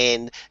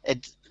 And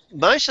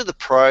most of the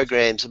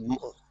programs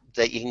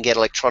that you can get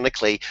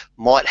electronically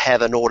might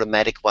have an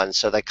automatic one,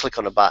 so they click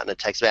on a button, it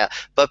takes them out.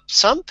 But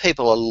some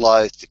people are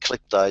loath to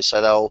click those,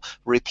 so they'll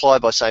reply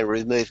by saying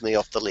remove me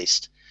off the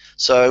list.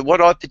 So what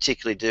I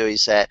particularly do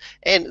is that,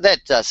 and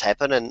that does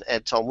happen,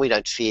 and Tom, we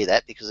don't fear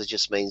that, because it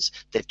just means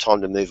they've time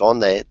to move on.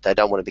 They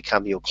don't want to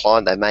become your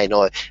client. They may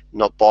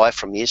not buy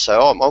from you, so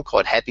I'm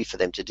quite happy for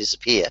them to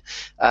disappear.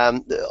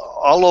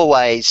 I'll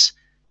always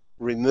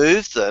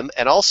remove them,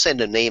 and I'll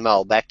send an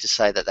email back to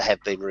say that they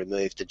have been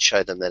removed and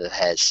show them that it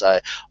has. So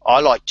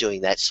I like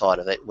doing that side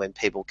of it when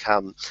people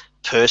come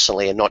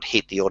personally and not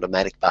hit the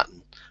automatic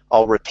button.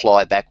 I'll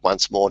reply back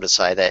once more to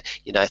say that,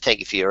 thank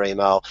you for your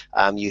email.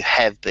 You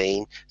have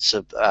been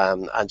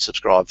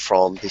unsubscribed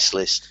from this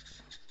list.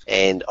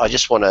 And I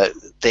just want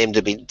them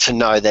to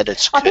know that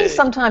it's I think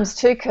sometimes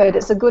too, Kurt,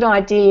 it's a good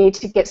idea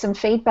to get some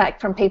feedback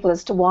from people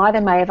as to why they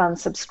may have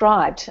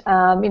unsubscribed.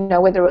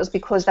 Whether it was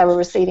because they were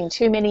receiving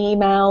too many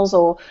emails,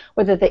 or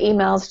whether the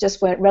emails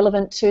just weren't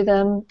relevant to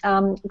them.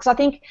 Because I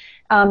think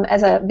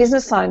as a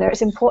business owner,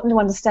 it's important to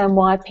understand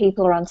why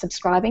people are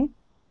unsubscribing.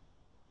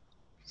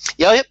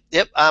 Yep.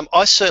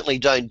 I certainly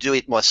don't do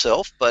it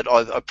myself, but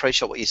I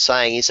appreciate what you're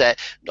saying, is that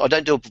I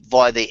don't do it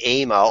via the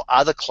email.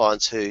 Other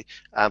clients who,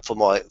 for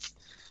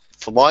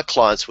my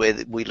clients where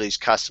we lose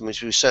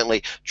customers, we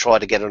certainly try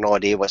to get an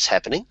idea what's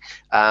happening.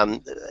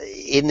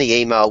 In the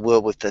email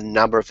world, with the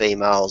number of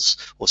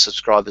emails or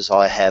subscribers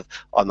I have,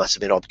 I must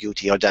admit I'm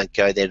guilty. I don't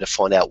go there to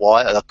find out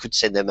why. I could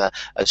send them a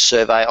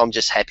survey. I'm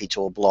just happy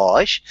to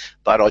oblige,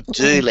 but I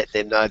do let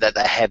them know that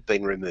they have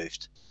been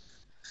removed.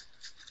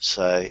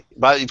 So,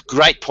 but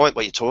great point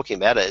what you're talking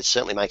about. It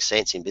certainly makes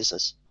sense in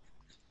business.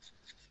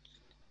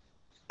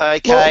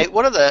 Okay,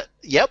 what are the...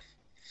 Yep.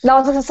 No, I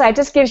was going to say, it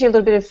just gives you a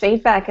little bit of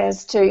feedback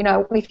as to,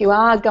 if you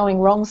are going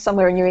wrong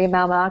somewhere in your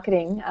email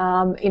marketing,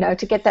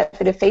 to get that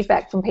bit of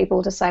feedback from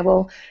people to say,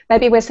 well,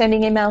 maybe we're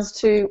sending emails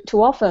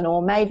too often,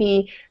 or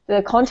maybe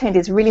the content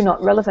is really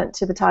not relevant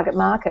to the target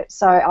market.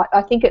 So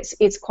I think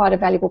it's quite a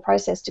valuable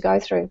process to go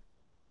through.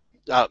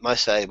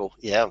 Most valuable,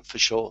 yeah, for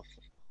sure.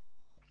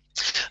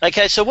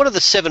 Okay, so what are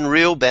the 7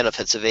 real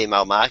benefits of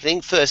email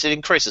marketing? First, it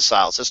increases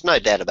sales. There's no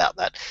doubt about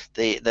that.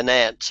 The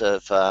amount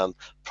of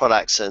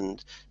products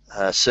and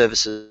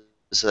services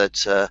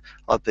that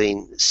I've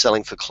been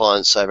selling for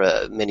clients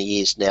over many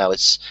years now,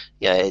 it's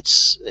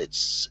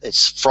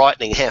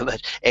frightening how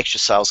much extra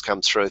sales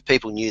come through. If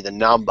people knew the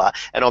number,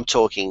 and I'm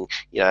talking,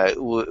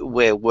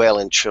 we're well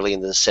and truly in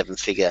the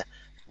 7-figure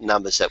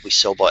numbers that we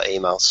sell by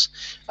emails.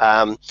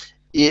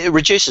 It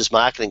reduces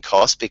marketing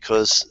costs,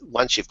 because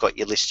once you've got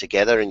your list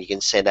together and you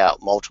can send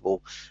out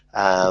multiple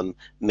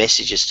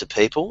messages to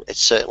people, it's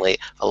certainly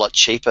a lot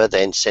cheaper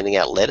than sending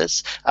out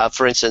letters.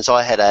 For instance,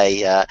 I had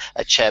a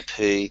chap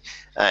who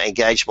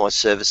engaged my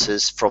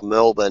services from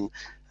Melbourne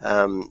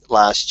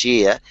last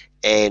year,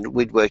 and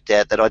we'd worked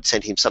out that I'd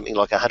sent him something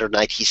like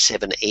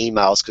 187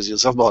 emails, because he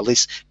was on my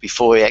list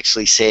before he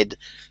actually said,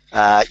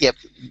 yep,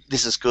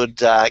 this is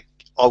good,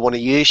 I want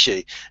to use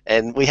you.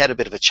 And we had a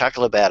bit of a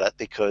chuckle about it,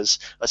 because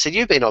I said,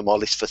 you've been on my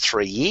list for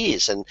 3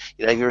 years, and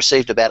you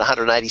received about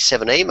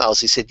 187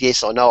 emails. He said,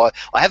 yes, I know.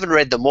 I haven't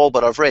read them all,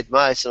 but I've read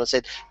most. And I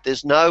said,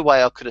 there's no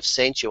way I could have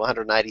sent you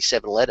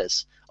 187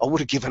 letters. I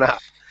would have given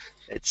up.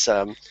 It's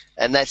and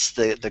that's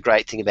the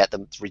great thing about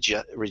the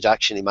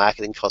reduction in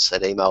marketing costs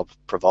that email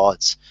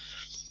provides.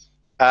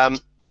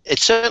 It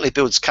certainly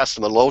builds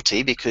customer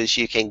loyalty, because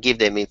you can give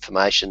them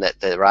information that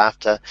they're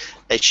after.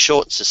 It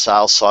shortens the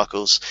sales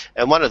cycles.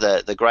 And one of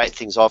the great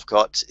things I've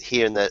got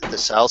here in the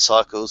sales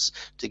cycles,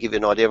 to give you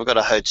an idea, I've got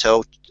a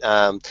hotel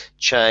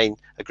chain,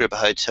 a group of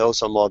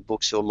hotels on my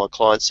books who are my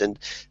clients, and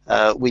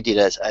we did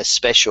a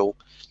special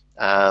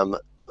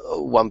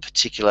one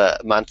particular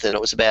month, and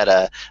it was about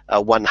a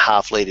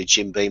 1.5 litre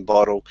Jim Beam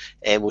bottle,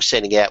 and we're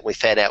sending out, we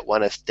found out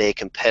one of their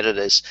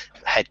competitors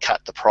had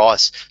cut the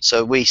price.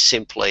 So we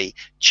simply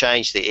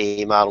changed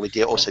the email.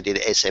 We also did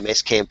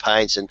SMS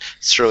campaigns and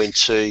threw in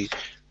 2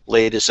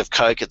 litres of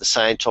Coke at the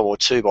same time, or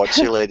 2 by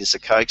 2 litres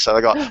of Coke. So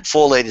I got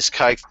 4 litres of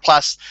Coke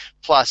plus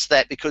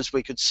that, because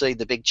we could see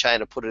the big chain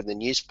had put it in the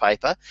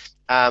newspaper.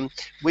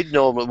 We'd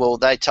normally, well,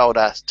 they told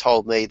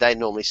me they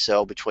normally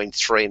sell between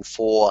 3 and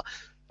 4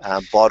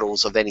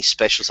 bottles of any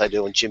specials they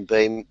do on Jim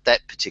Beam.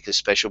 That particular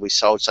special, we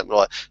sold something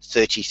like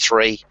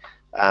 33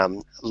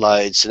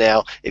 loads.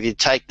 Now, if you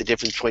take the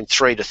difference between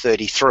 3 to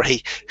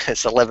 33,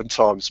 it's 11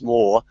 times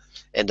more,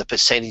 and the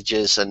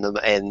percentages and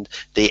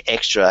the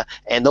extra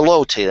and the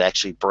loyalty it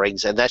actually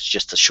brings, and that's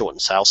just a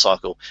shortened sales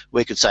cycle.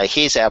 We could say,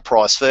 here's our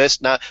price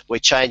first. No, we're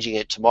changing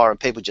it tomorrow, and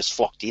people just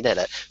flocked in at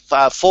it.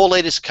 4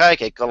 litres of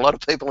Coke, it got a lot of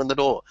people in the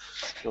door.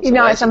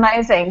 It's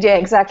amazing. Yeah,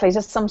 exactly.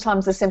 Just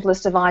sometimes the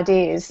simplest of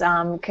ideas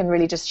can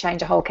really just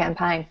change a whole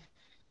campaign.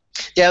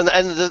 Yeah,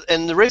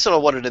 and the reason I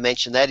wanted to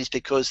mention that is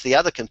because the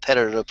other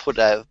competitor put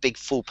a big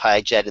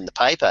full-page ad in the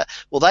paper.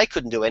 Well, they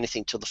couldn't do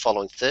anything till the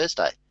following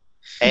Thursday.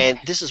 And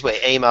this is where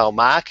email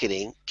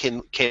marketing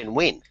can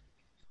win.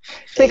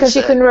 Because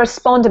you can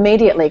respond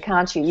immediately,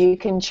 can't you? You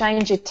can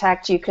change your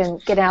tact. You can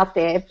get out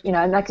there. You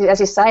know, like, as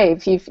you say,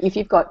 if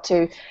you've got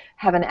to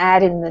have an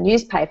ad in the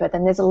newspaper,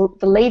 then the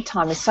lead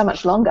time is so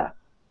much longer.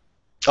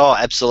 Oh,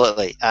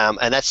 absolutely.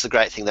 And that's the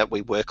great thing that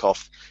we work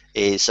off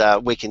is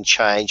we can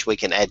change, we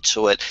can add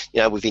to it.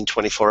 You know, within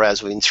 24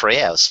 hours, within 3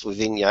 hours,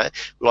 within, you know,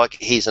 like,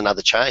 here's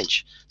another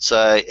change.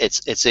 So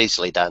it's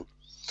easily done.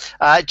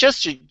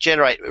 Just to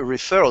generate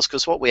referrals,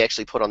 because what we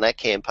actually put on that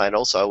campaign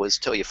also was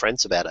tell your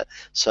friends about it.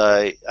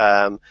 So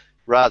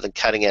rather than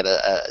cutting out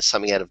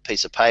something out of a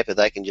piece of paper,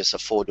 they can just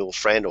forward to a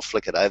friend or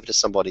flick it over to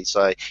somebody.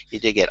 So you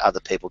do get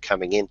other people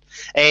coming in.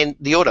 And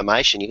the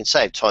automation, you can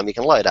save time. You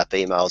can load up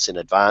emails in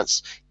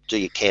advance, do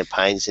your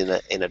campaigns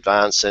in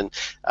advance, and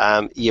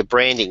your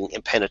branding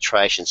and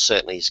penetration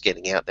certainly is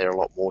getting out there a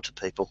lot more to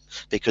people,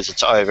 because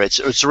it's over.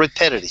 It's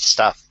repetitive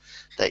stuff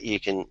that you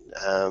can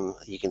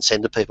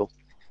send to people.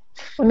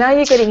 Well, now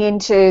you're getting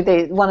into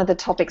one of the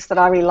topics that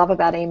I really love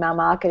about email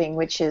marketing,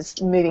 which is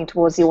moving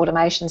towards the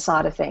automation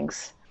side of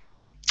things.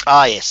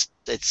 Ah, yes.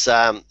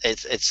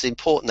 It's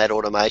important that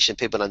automation,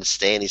 people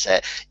understand, is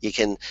that you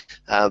can,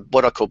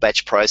 what I call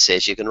batch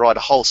process, you can write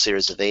a whole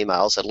series of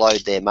emails and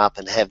load them up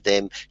and have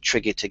them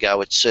triggered to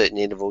go at certain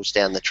intervals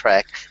down the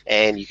track,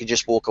 and you can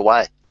just walk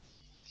away.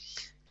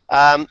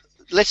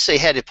 Let's see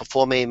how to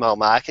perform email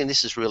marketing.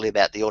 This is really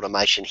about the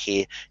automation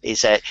here,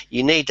 is that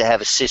you need to have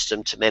a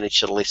system to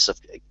manage the lists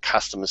of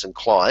customers and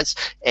clients,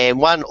 and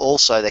one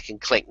also that can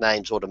collect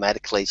names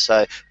automatically.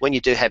 So when you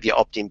do have your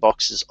opt-in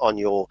boxes on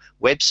your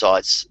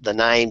websites, the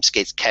names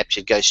gets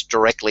captured, goes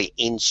directly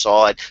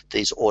inside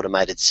these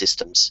automated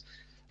systems.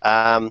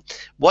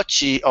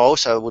 What you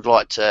also would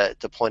like to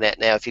point out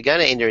now, if you're going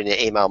to enter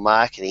into email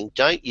marketing,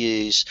 don't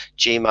use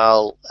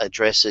Gmail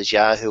addresses,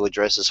 Yahoo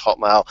addresses,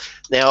 Hotmail.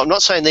 Now, I'm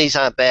not saying these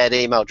aren't bad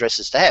email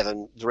addresses to have,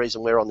 and the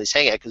reason we're on this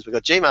hangout because we've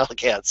got Gmail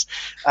accounts.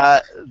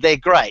 They're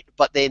great,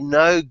 but they're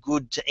no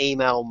good to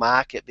email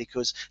market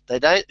because they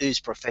don't ooze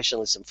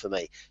professionalism for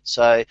me.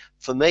 So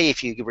for me,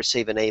 if you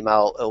receive an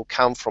email, it'll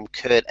come from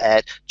Kurt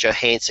at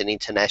Johansson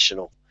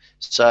International.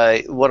 So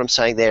what I'm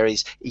saying there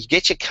is you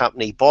get your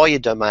company, buy your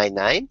domain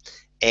name,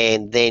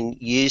 and then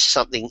use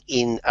something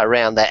in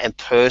around that and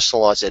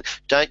personalize it.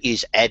 Don't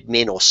use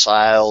admin or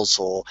sales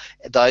or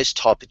those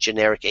type of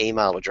generic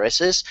email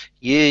addresses.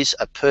 Use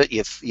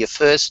your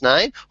first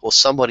name or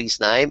somebody's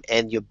name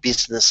and your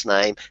business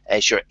name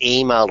as your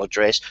email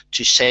address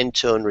to send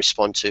to and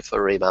respond to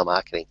for email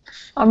marketing.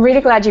 I'm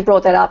really glad you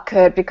brought that up,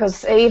 Kurt,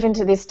 because even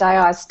to this day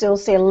I still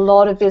see a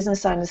lot of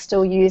business owners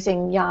still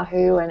using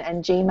Yahoo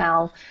and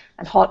Gmail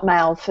and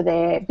Hotmail for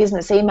their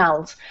business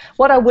emails.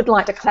 What I would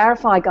like to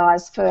clarify,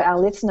 guys, for our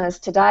listeners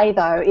today,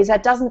 though, is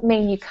that doesn't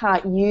mean you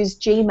can't use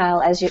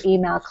Gmail as your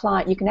email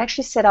client. You can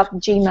actually set up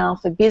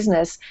Gmail for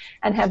business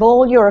and have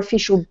all your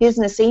official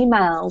business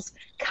emails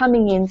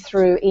coming in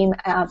through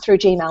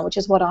Gmail, which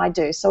is what I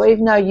do. So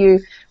even though you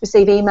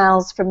receive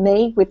emails from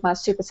me with my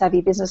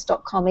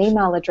supersavvybusiness.com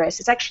email address,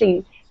 it's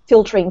actually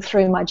filtering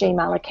through my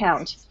Gmail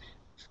account.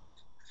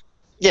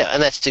 Yeah,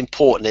 and that's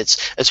important.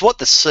 It's what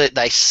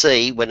they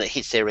see when it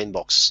hits their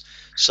inbox.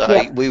 So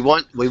yeah. we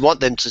want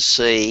them to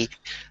see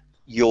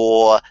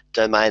your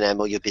domain name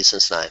or your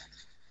business name.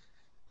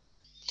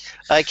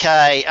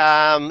 Okay,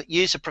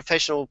 use a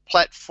professional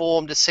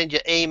platform to send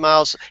your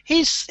emails.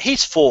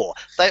 Here's 4.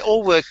 They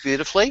all work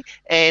beautifully,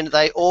 and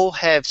they all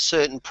have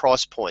certain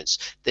price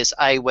points. There's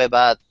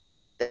Aweber,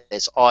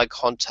 there's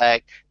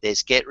iContact,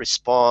 there's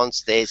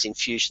GetResponse, there's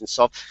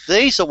Infusionsoft.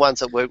 These are ones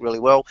that work really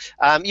well.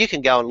 You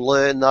can go and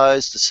learn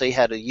those to see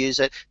how to use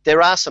it.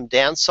 There are some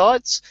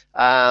downsides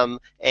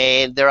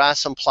and there are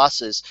some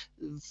pluses.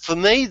 For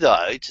me,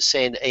 though, to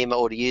send email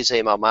or to use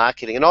email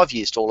marketing, and I've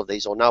used all of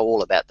these or know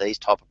all about these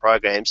type of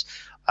programs,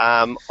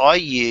 I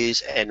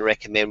use and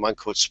recommend one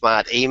called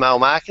Smart Email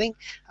Marketing.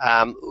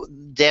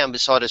 Down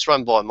beside us,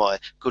 run by my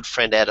good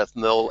friend out of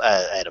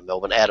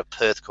Melbourne, out of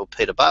Perth, called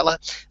Peter Butler.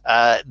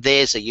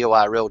 There's a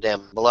URL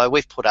down below.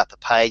 We've put up a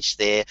page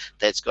there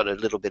that's got a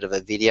little bit of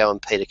a video,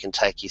 and Peter can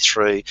take you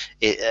through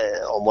it,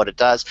 on what it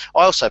does.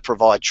 I also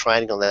provide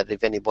training on that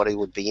if anybody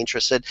would be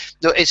interested.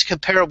 It's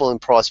comparable in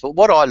price, but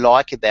what I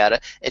like about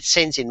it, it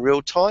sends in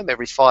real time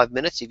every 5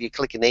 minutes. If you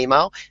click an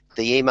email,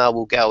 the email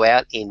will go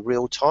out in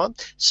real time.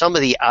 Some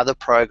of the other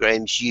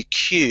programs, you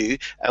queue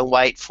and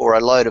wait for a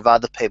load of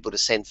other people to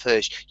send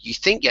first. You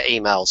think your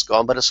email's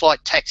gone, but it's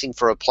like taxing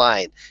for a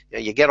plane.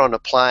 You get on a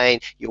plane,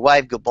 you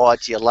wave goodbye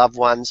to your loved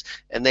ones,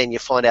 and then you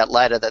find out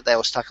later that they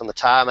were stuck on the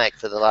tarmac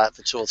for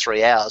 2 or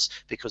 3 hours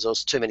because there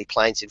was too many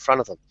planes in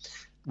front of them.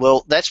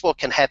 Well, that's what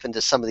can happen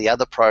to some of the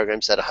other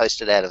programs that are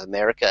hosted out of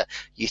America.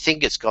 You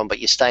think it's gone, but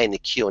you stay in the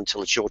queue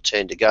until it's your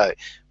turn to go.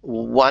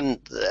 One,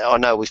 I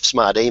know with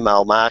Smart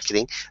Email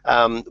Marketing,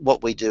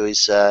 what we do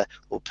is,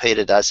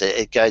 Peter does it,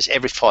 it goes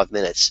every 5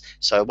 minutes.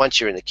 So once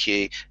you're in the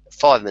queue,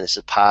 5 minutes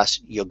have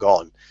passed, you're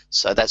gone.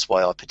 So that's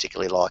why I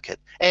particularly like it.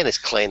 And it's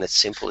clean, it's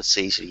simple, it's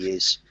easy to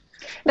use.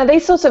 Now,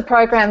 these sorts of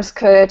programs,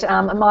 Kurt,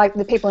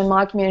 the people in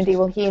my community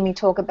will hear me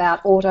talk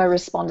about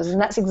autoresponders, and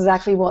that's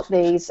exactly what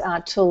these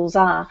tools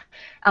are.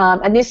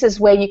 And this is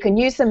where you can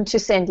use them to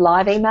send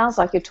live emails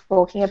like you're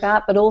talking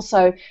about, but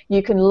also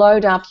you can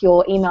load up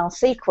your email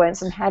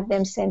sequence and have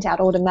them sent out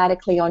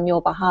automatically on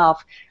your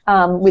behalf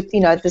with,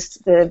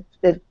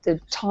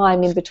 the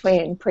time in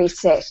between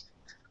preset.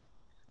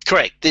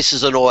 Correct. This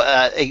is an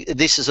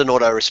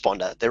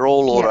autoresponder. They're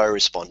all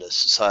autoresponders.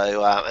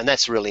 So, and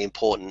that's really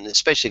important,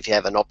 especially if you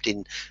have an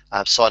opt-in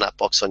sign-up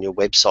box on your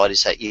website,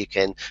 is that you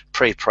can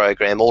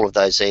pre-program all of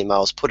those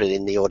emails, put it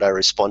in the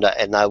autoresponder,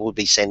 and they will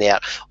be sent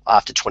out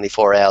after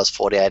 24 hours,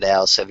 48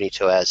 hours,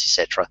 72 hours,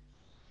 etc.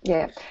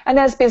 Yeah, and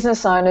as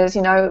business owners,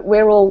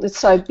 we're all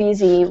so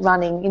busy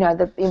running,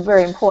 the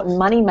very important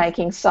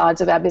money-making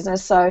sides of our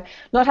business, so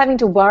not having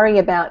to worry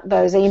about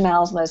those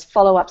emails and those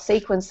follow-up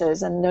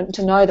sequences, and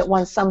to know that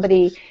once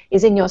somebody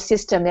is in your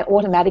system, they're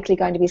automatically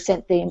going to be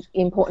sent the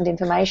important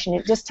information.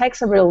 It just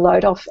takes a real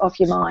load off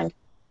your mind.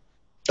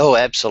 Oh,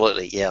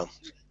 absolutely, yeah.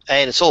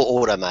 And it's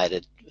all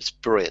automated. It's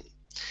brilliant.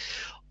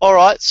 All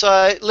right,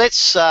 so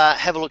let's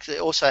have a look at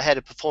also how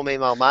to perform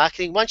email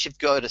marketing. Once you've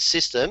got a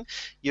system,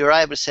 you're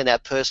able to send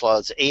out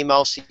personalised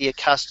emails to your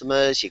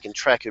customers. You can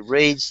track who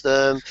reads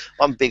them.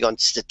 I'm big on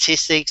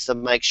statistics to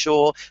make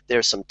sure there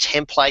are some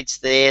templates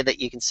there that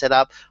you can set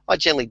up. I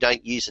generally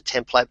don't use a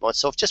template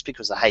myself just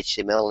because of the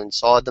HTML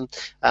inside them.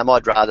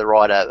 I'd rather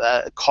write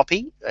a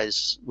copy,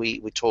 as we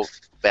talk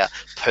about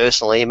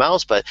personal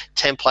emails, but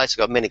templates, I've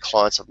got many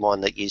clients of mine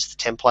that use the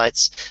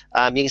templates.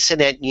 You can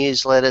send out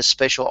newsletters,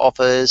 special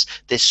offers,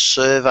 there's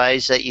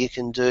surveys that you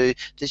can do.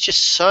 There's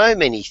just so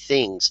many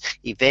things,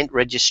 event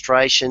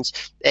registrations,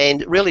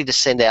 and really to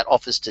send out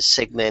offers to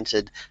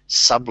segmented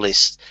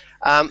sublists.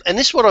 And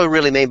this is what I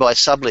really mean by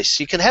sublists.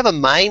 You can have a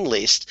main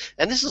list,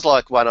 and this is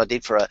like one I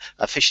did for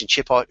a fish and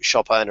chip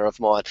shop owner of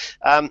mine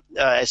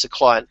as a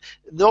client.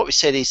 What we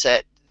said is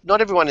that not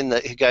everyone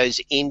who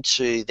goes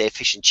into their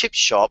fish and chip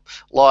shop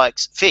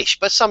likes fish,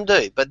 but some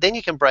do. But then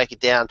you can break it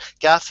down,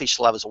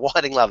 garfish lovers,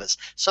 whiting lovers.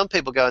 Some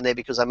people go in there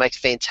because they make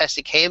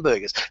fantastic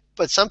hamburgers,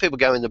 but some people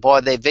go in to buy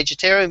their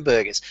vegetarian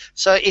burgers.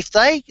 So if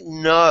they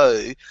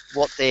know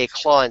what their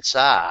clients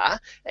are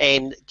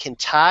and can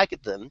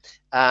target them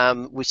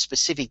with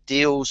specific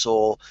deals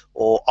or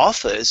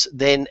offers,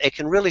 then it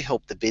can really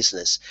help the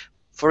business.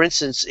 For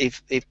instance,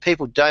 if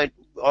people don't,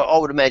 I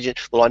would imagine,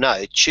 well, I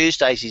know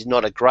Tuesdays is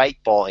not a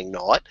great buying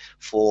night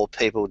for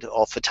people to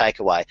offer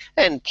takeaway,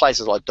 and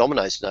places like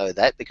Domino's know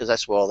that because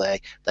that's why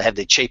they have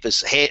their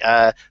cheapest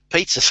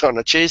pizzas on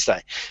a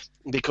Tuesday,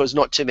 because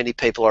not too many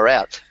people are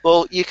out.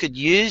 Well, you could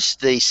use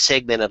the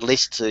segmented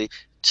list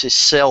to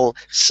sell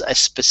a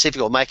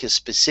specific or make a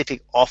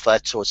specific offer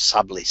to a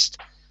sublist.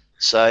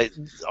 So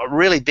I'm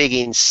really big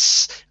in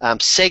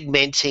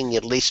segmenting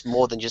your list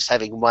more than just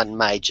having one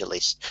major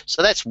list.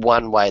 So that's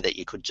one way that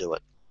you could do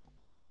it.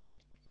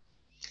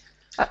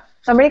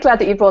 I'm really glad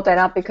that you brought that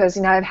up because,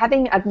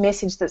 having a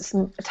message that's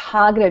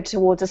targeted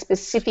towards a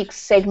specific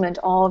segment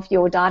of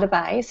your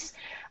database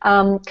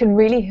can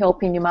really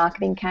help in your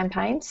marketing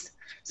campaigns.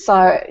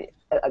 So,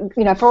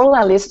 for all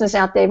our listeners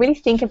out there, really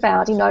think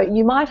about,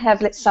 you might have,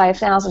 let's say,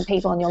 1,000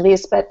 people on your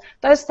list, but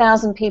those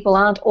 1,000 people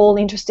aren't all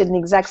interested in the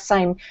exact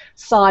same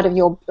side of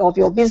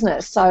your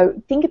business. So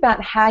think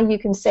about how you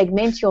can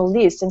segment your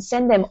list and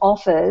send them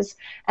offers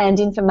and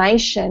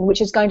information which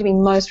is going to be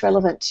most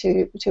relevant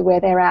to where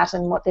they're at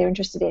and what they're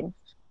interested in.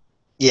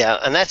 Yeah,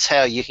 and that's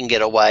how you can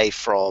get away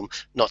from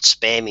not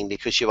spamming,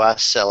 because you are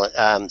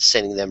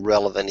sending them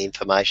relevant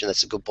information.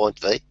 That's a good point,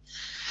 V.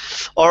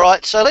 All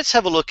right, so let's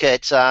have a look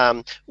at,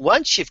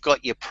 once you've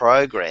got your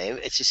program,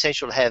 it's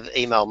essential to have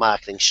email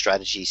marketing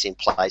strategies in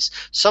place.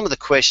 Some of the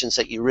questions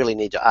that you really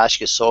need to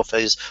ask yourself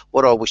is,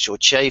 what do I wish to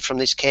achieve from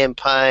this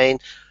campaign?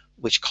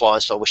 Which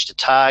clients do I wish to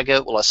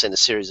target? Will I send a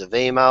series of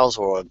emails,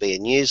 or will it be a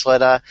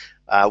newsletter?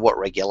 what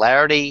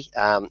regularity,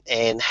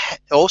 and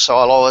also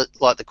I always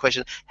like the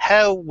question,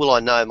 how will I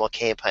know my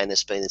campaign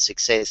has been a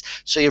success?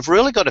 So you've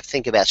really got to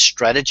think about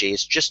strategy.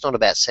 It's just not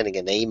about sending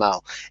an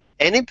email.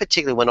 And in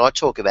particular, when I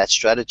talk about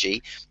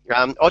strategy,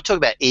 I talk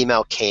about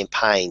email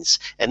campaigns,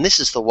 and this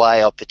is the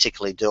way I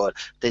particularly do it.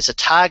 There's a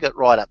target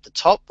right up the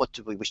top, what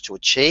do we wish to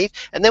achieve,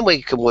 and then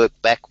we can work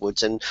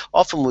backwards, and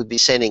often we'll be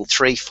sending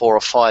 3, 4 or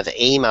 5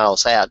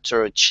 emails out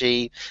to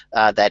achieve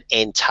that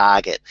end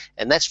target.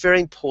 And that's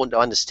very important to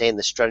understand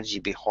the strategy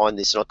behind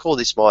this, and I call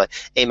this my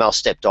email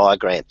step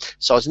diagram.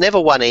 So it's never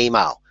one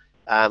email.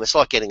 It's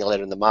like getting a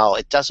letter in the mail.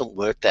 It doesn't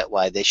work that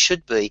way. There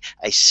should be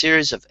a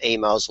series of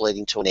emails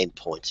leading to an end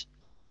point.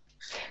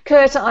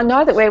 Kurt, I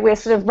know that we're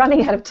sort of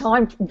running out of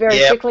time very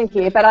quickly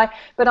here, but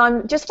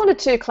I just wanted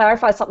to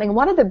clarify something.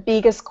 One of the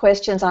biggest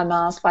questions I'm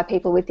asked by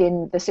people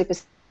within the Super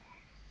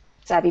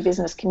Savvy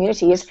business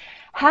community is,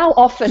 how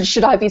often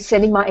should I be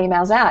sending my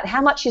emails out?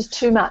 How much is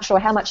too much, or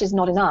how much is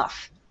not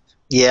enough?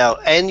 Yeah,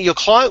 and your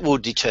client will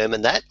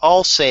determine that.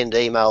 I'll send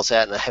emails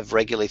out and I have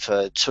regularly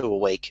for 2 a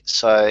week.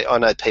 So I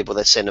know people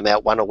that send them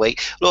out 1 a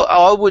week. Look,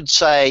 I would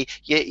say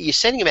you're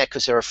sending them out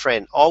because they're a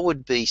friend. I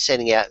would be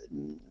sending out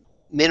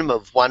minimum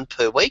of 1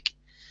 per week.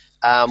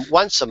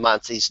 Once a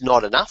month is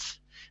not enough.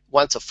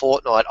 Once a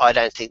fortnight, I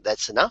don't think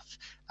that's enough.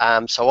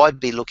 So I'd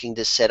be looking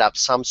to set up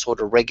some sort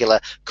of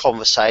regular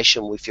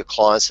conversation with your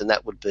clients, and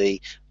that would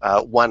be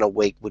 1 a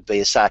week would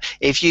be a start.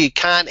 If you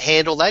can't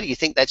handle that, you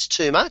think that's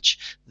too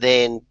much,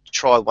 then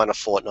try 1 a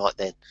fortnight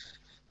then.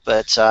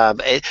 But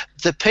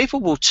the people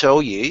will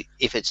tell you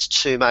if it's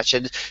too much,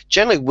 and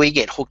generally we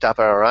get hooked up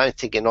on our own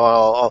thinking,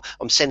 oh,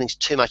 I'm sending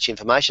too much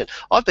information.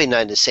 I've been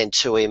known to send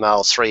 2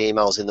 emails, 3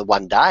 emails in the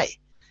one day,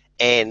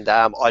 and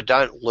I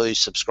don't lose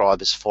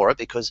subscribers for it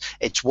because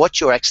it's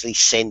what you're actually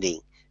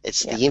sending.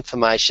 It's the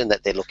information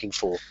that they're looking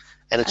for,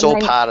 and it's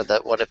all part of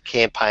what a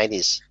campaign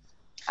is.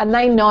 And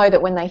they know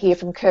that when they hear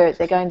from Kurt,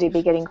 they're going to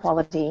be getting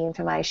quality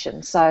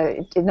information,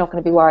 so they're not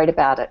going to be worried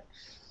about it.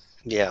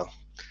 Yeah.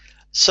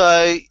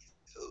 So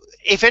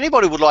if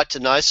anybody would like to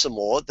know some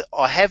more,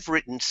 I have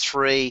written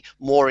 3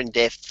 more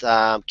in-depth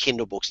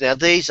Kindle books. Now,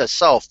 these are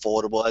so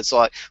affordable. It's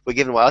like we're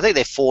giving away, I think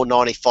they're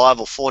 $4.95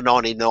 or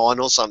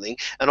 $4.99 or something,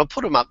 and I'll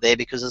put them up there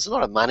because it's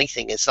not a money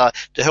thing. It's to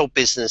help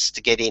business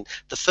to get in.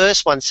 The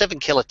first one, 7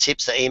 Killer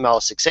Tips to Email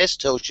Success,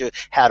 tells you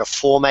how to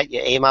format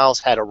your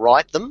emails, how to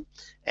write them,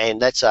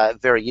 and that's a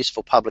very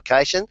useful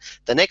publication.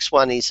 The next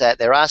one is that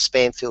there are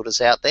spam filters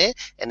out there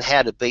and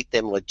how to beat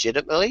them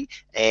legitimately,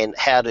 and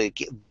how to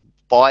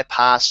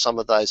bypass some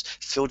of those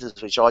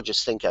filters, which I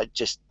just think are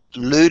just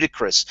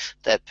ludicrous,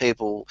 that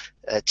people,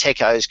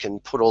 techos, can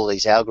put all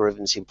these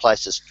algorithms in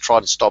place to try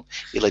to stop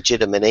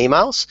illegitimate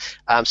emails.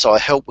 So I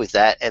help with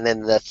that. And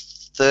then the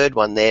third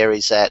one there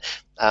is that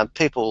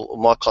people,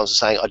 my clients, are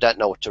saying, I don't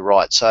know what to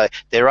write. So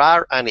there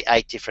are only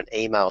 8 different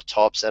email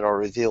types, and I'll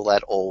reveal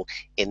that all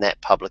in that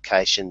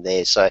publication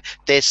there. So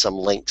there's some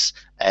links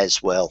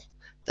as well.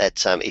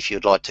 That if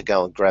you'd like to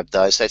go and grab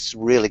those, that's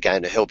really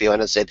going to help you.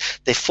 And as I said,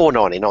 they're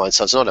 $4.99,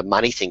 so it's not a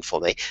money thing for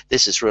me.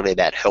 This is really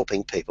about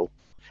helping people.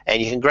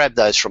 And you can grab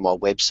those from my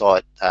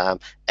website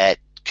at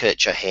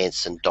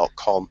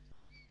kurtjohansson.com.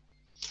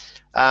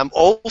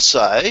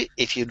 Also,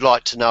 if you'd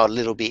like to know a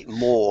little bit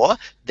more,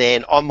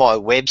 then on my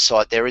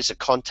website there is a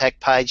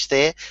contact page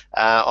there.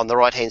 On the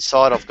right hand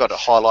side, I've got it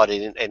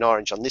highlighted in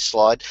orange on this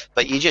slide,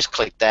 but you just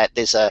click that.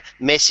 There's a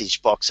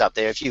message box up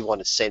there. If you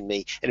want to send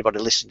me, anybody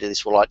listening to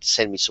this would like to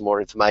send me some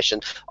more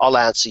information, I'll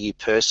answer you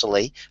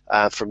personally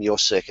from your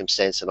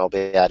circumstance, and I'll be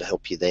able to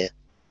help you there.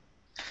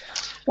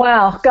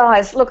 Wow,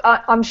 guys, look,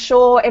 I'm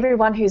sure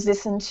everyone who's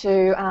listened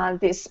to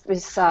this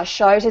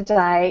show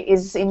today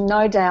is in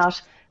no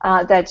doubt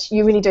that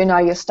you really do know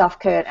your stuff,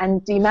 Kurt,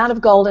 and the amount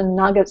of golden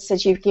nuggets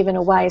that you've given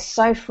away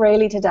so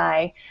freely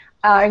today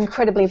are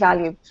incredibly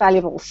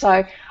valuable.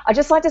 So I'd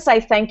just like to say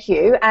thank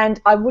you, and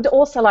I would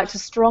also like to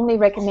strongly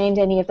recommend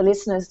any of the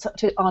listeners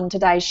on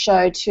today's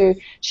show to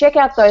check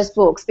out those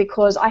books,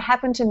 because I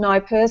happen to know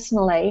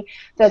personally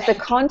that the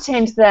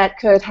content that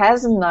Kurt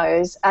has in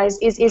those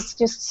is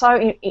just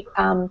so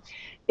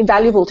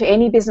invaluable to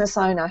any business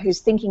owner who's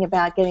thinking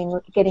about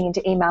getting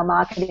into email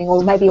marketing,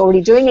 or maybe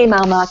already doing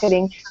email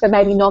marketing but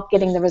maybe not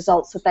getting the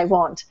results that they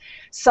want.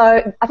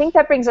 So I think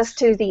that brings us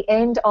to the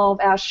end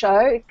of our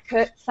show.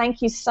 Kurt,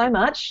 thank you so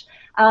much.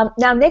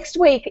 Now next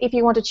week, if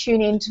you want to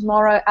tune in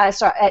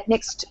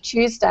next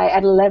Tuesday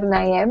at 11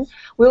 a.m,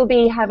 we'll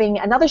be having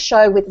another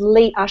show with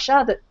Lee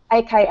Usher,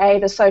 aka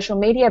the Social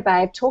Media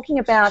Babe, talking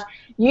about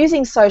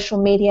using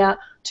social media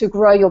to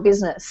grow your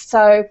business.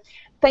 So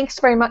thanks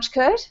very much,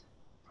 Kurt.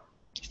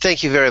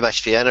 Thank you very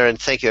much, Fiona, and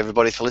thank you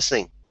everybody for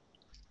listening.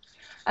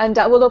 And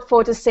we'll look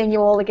forward to seeing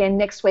you all again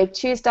next week,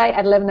 Tuesday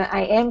at 11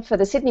 a.m. for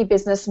the Sydney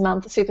Business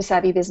Month Super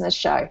Savvy Business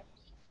Show.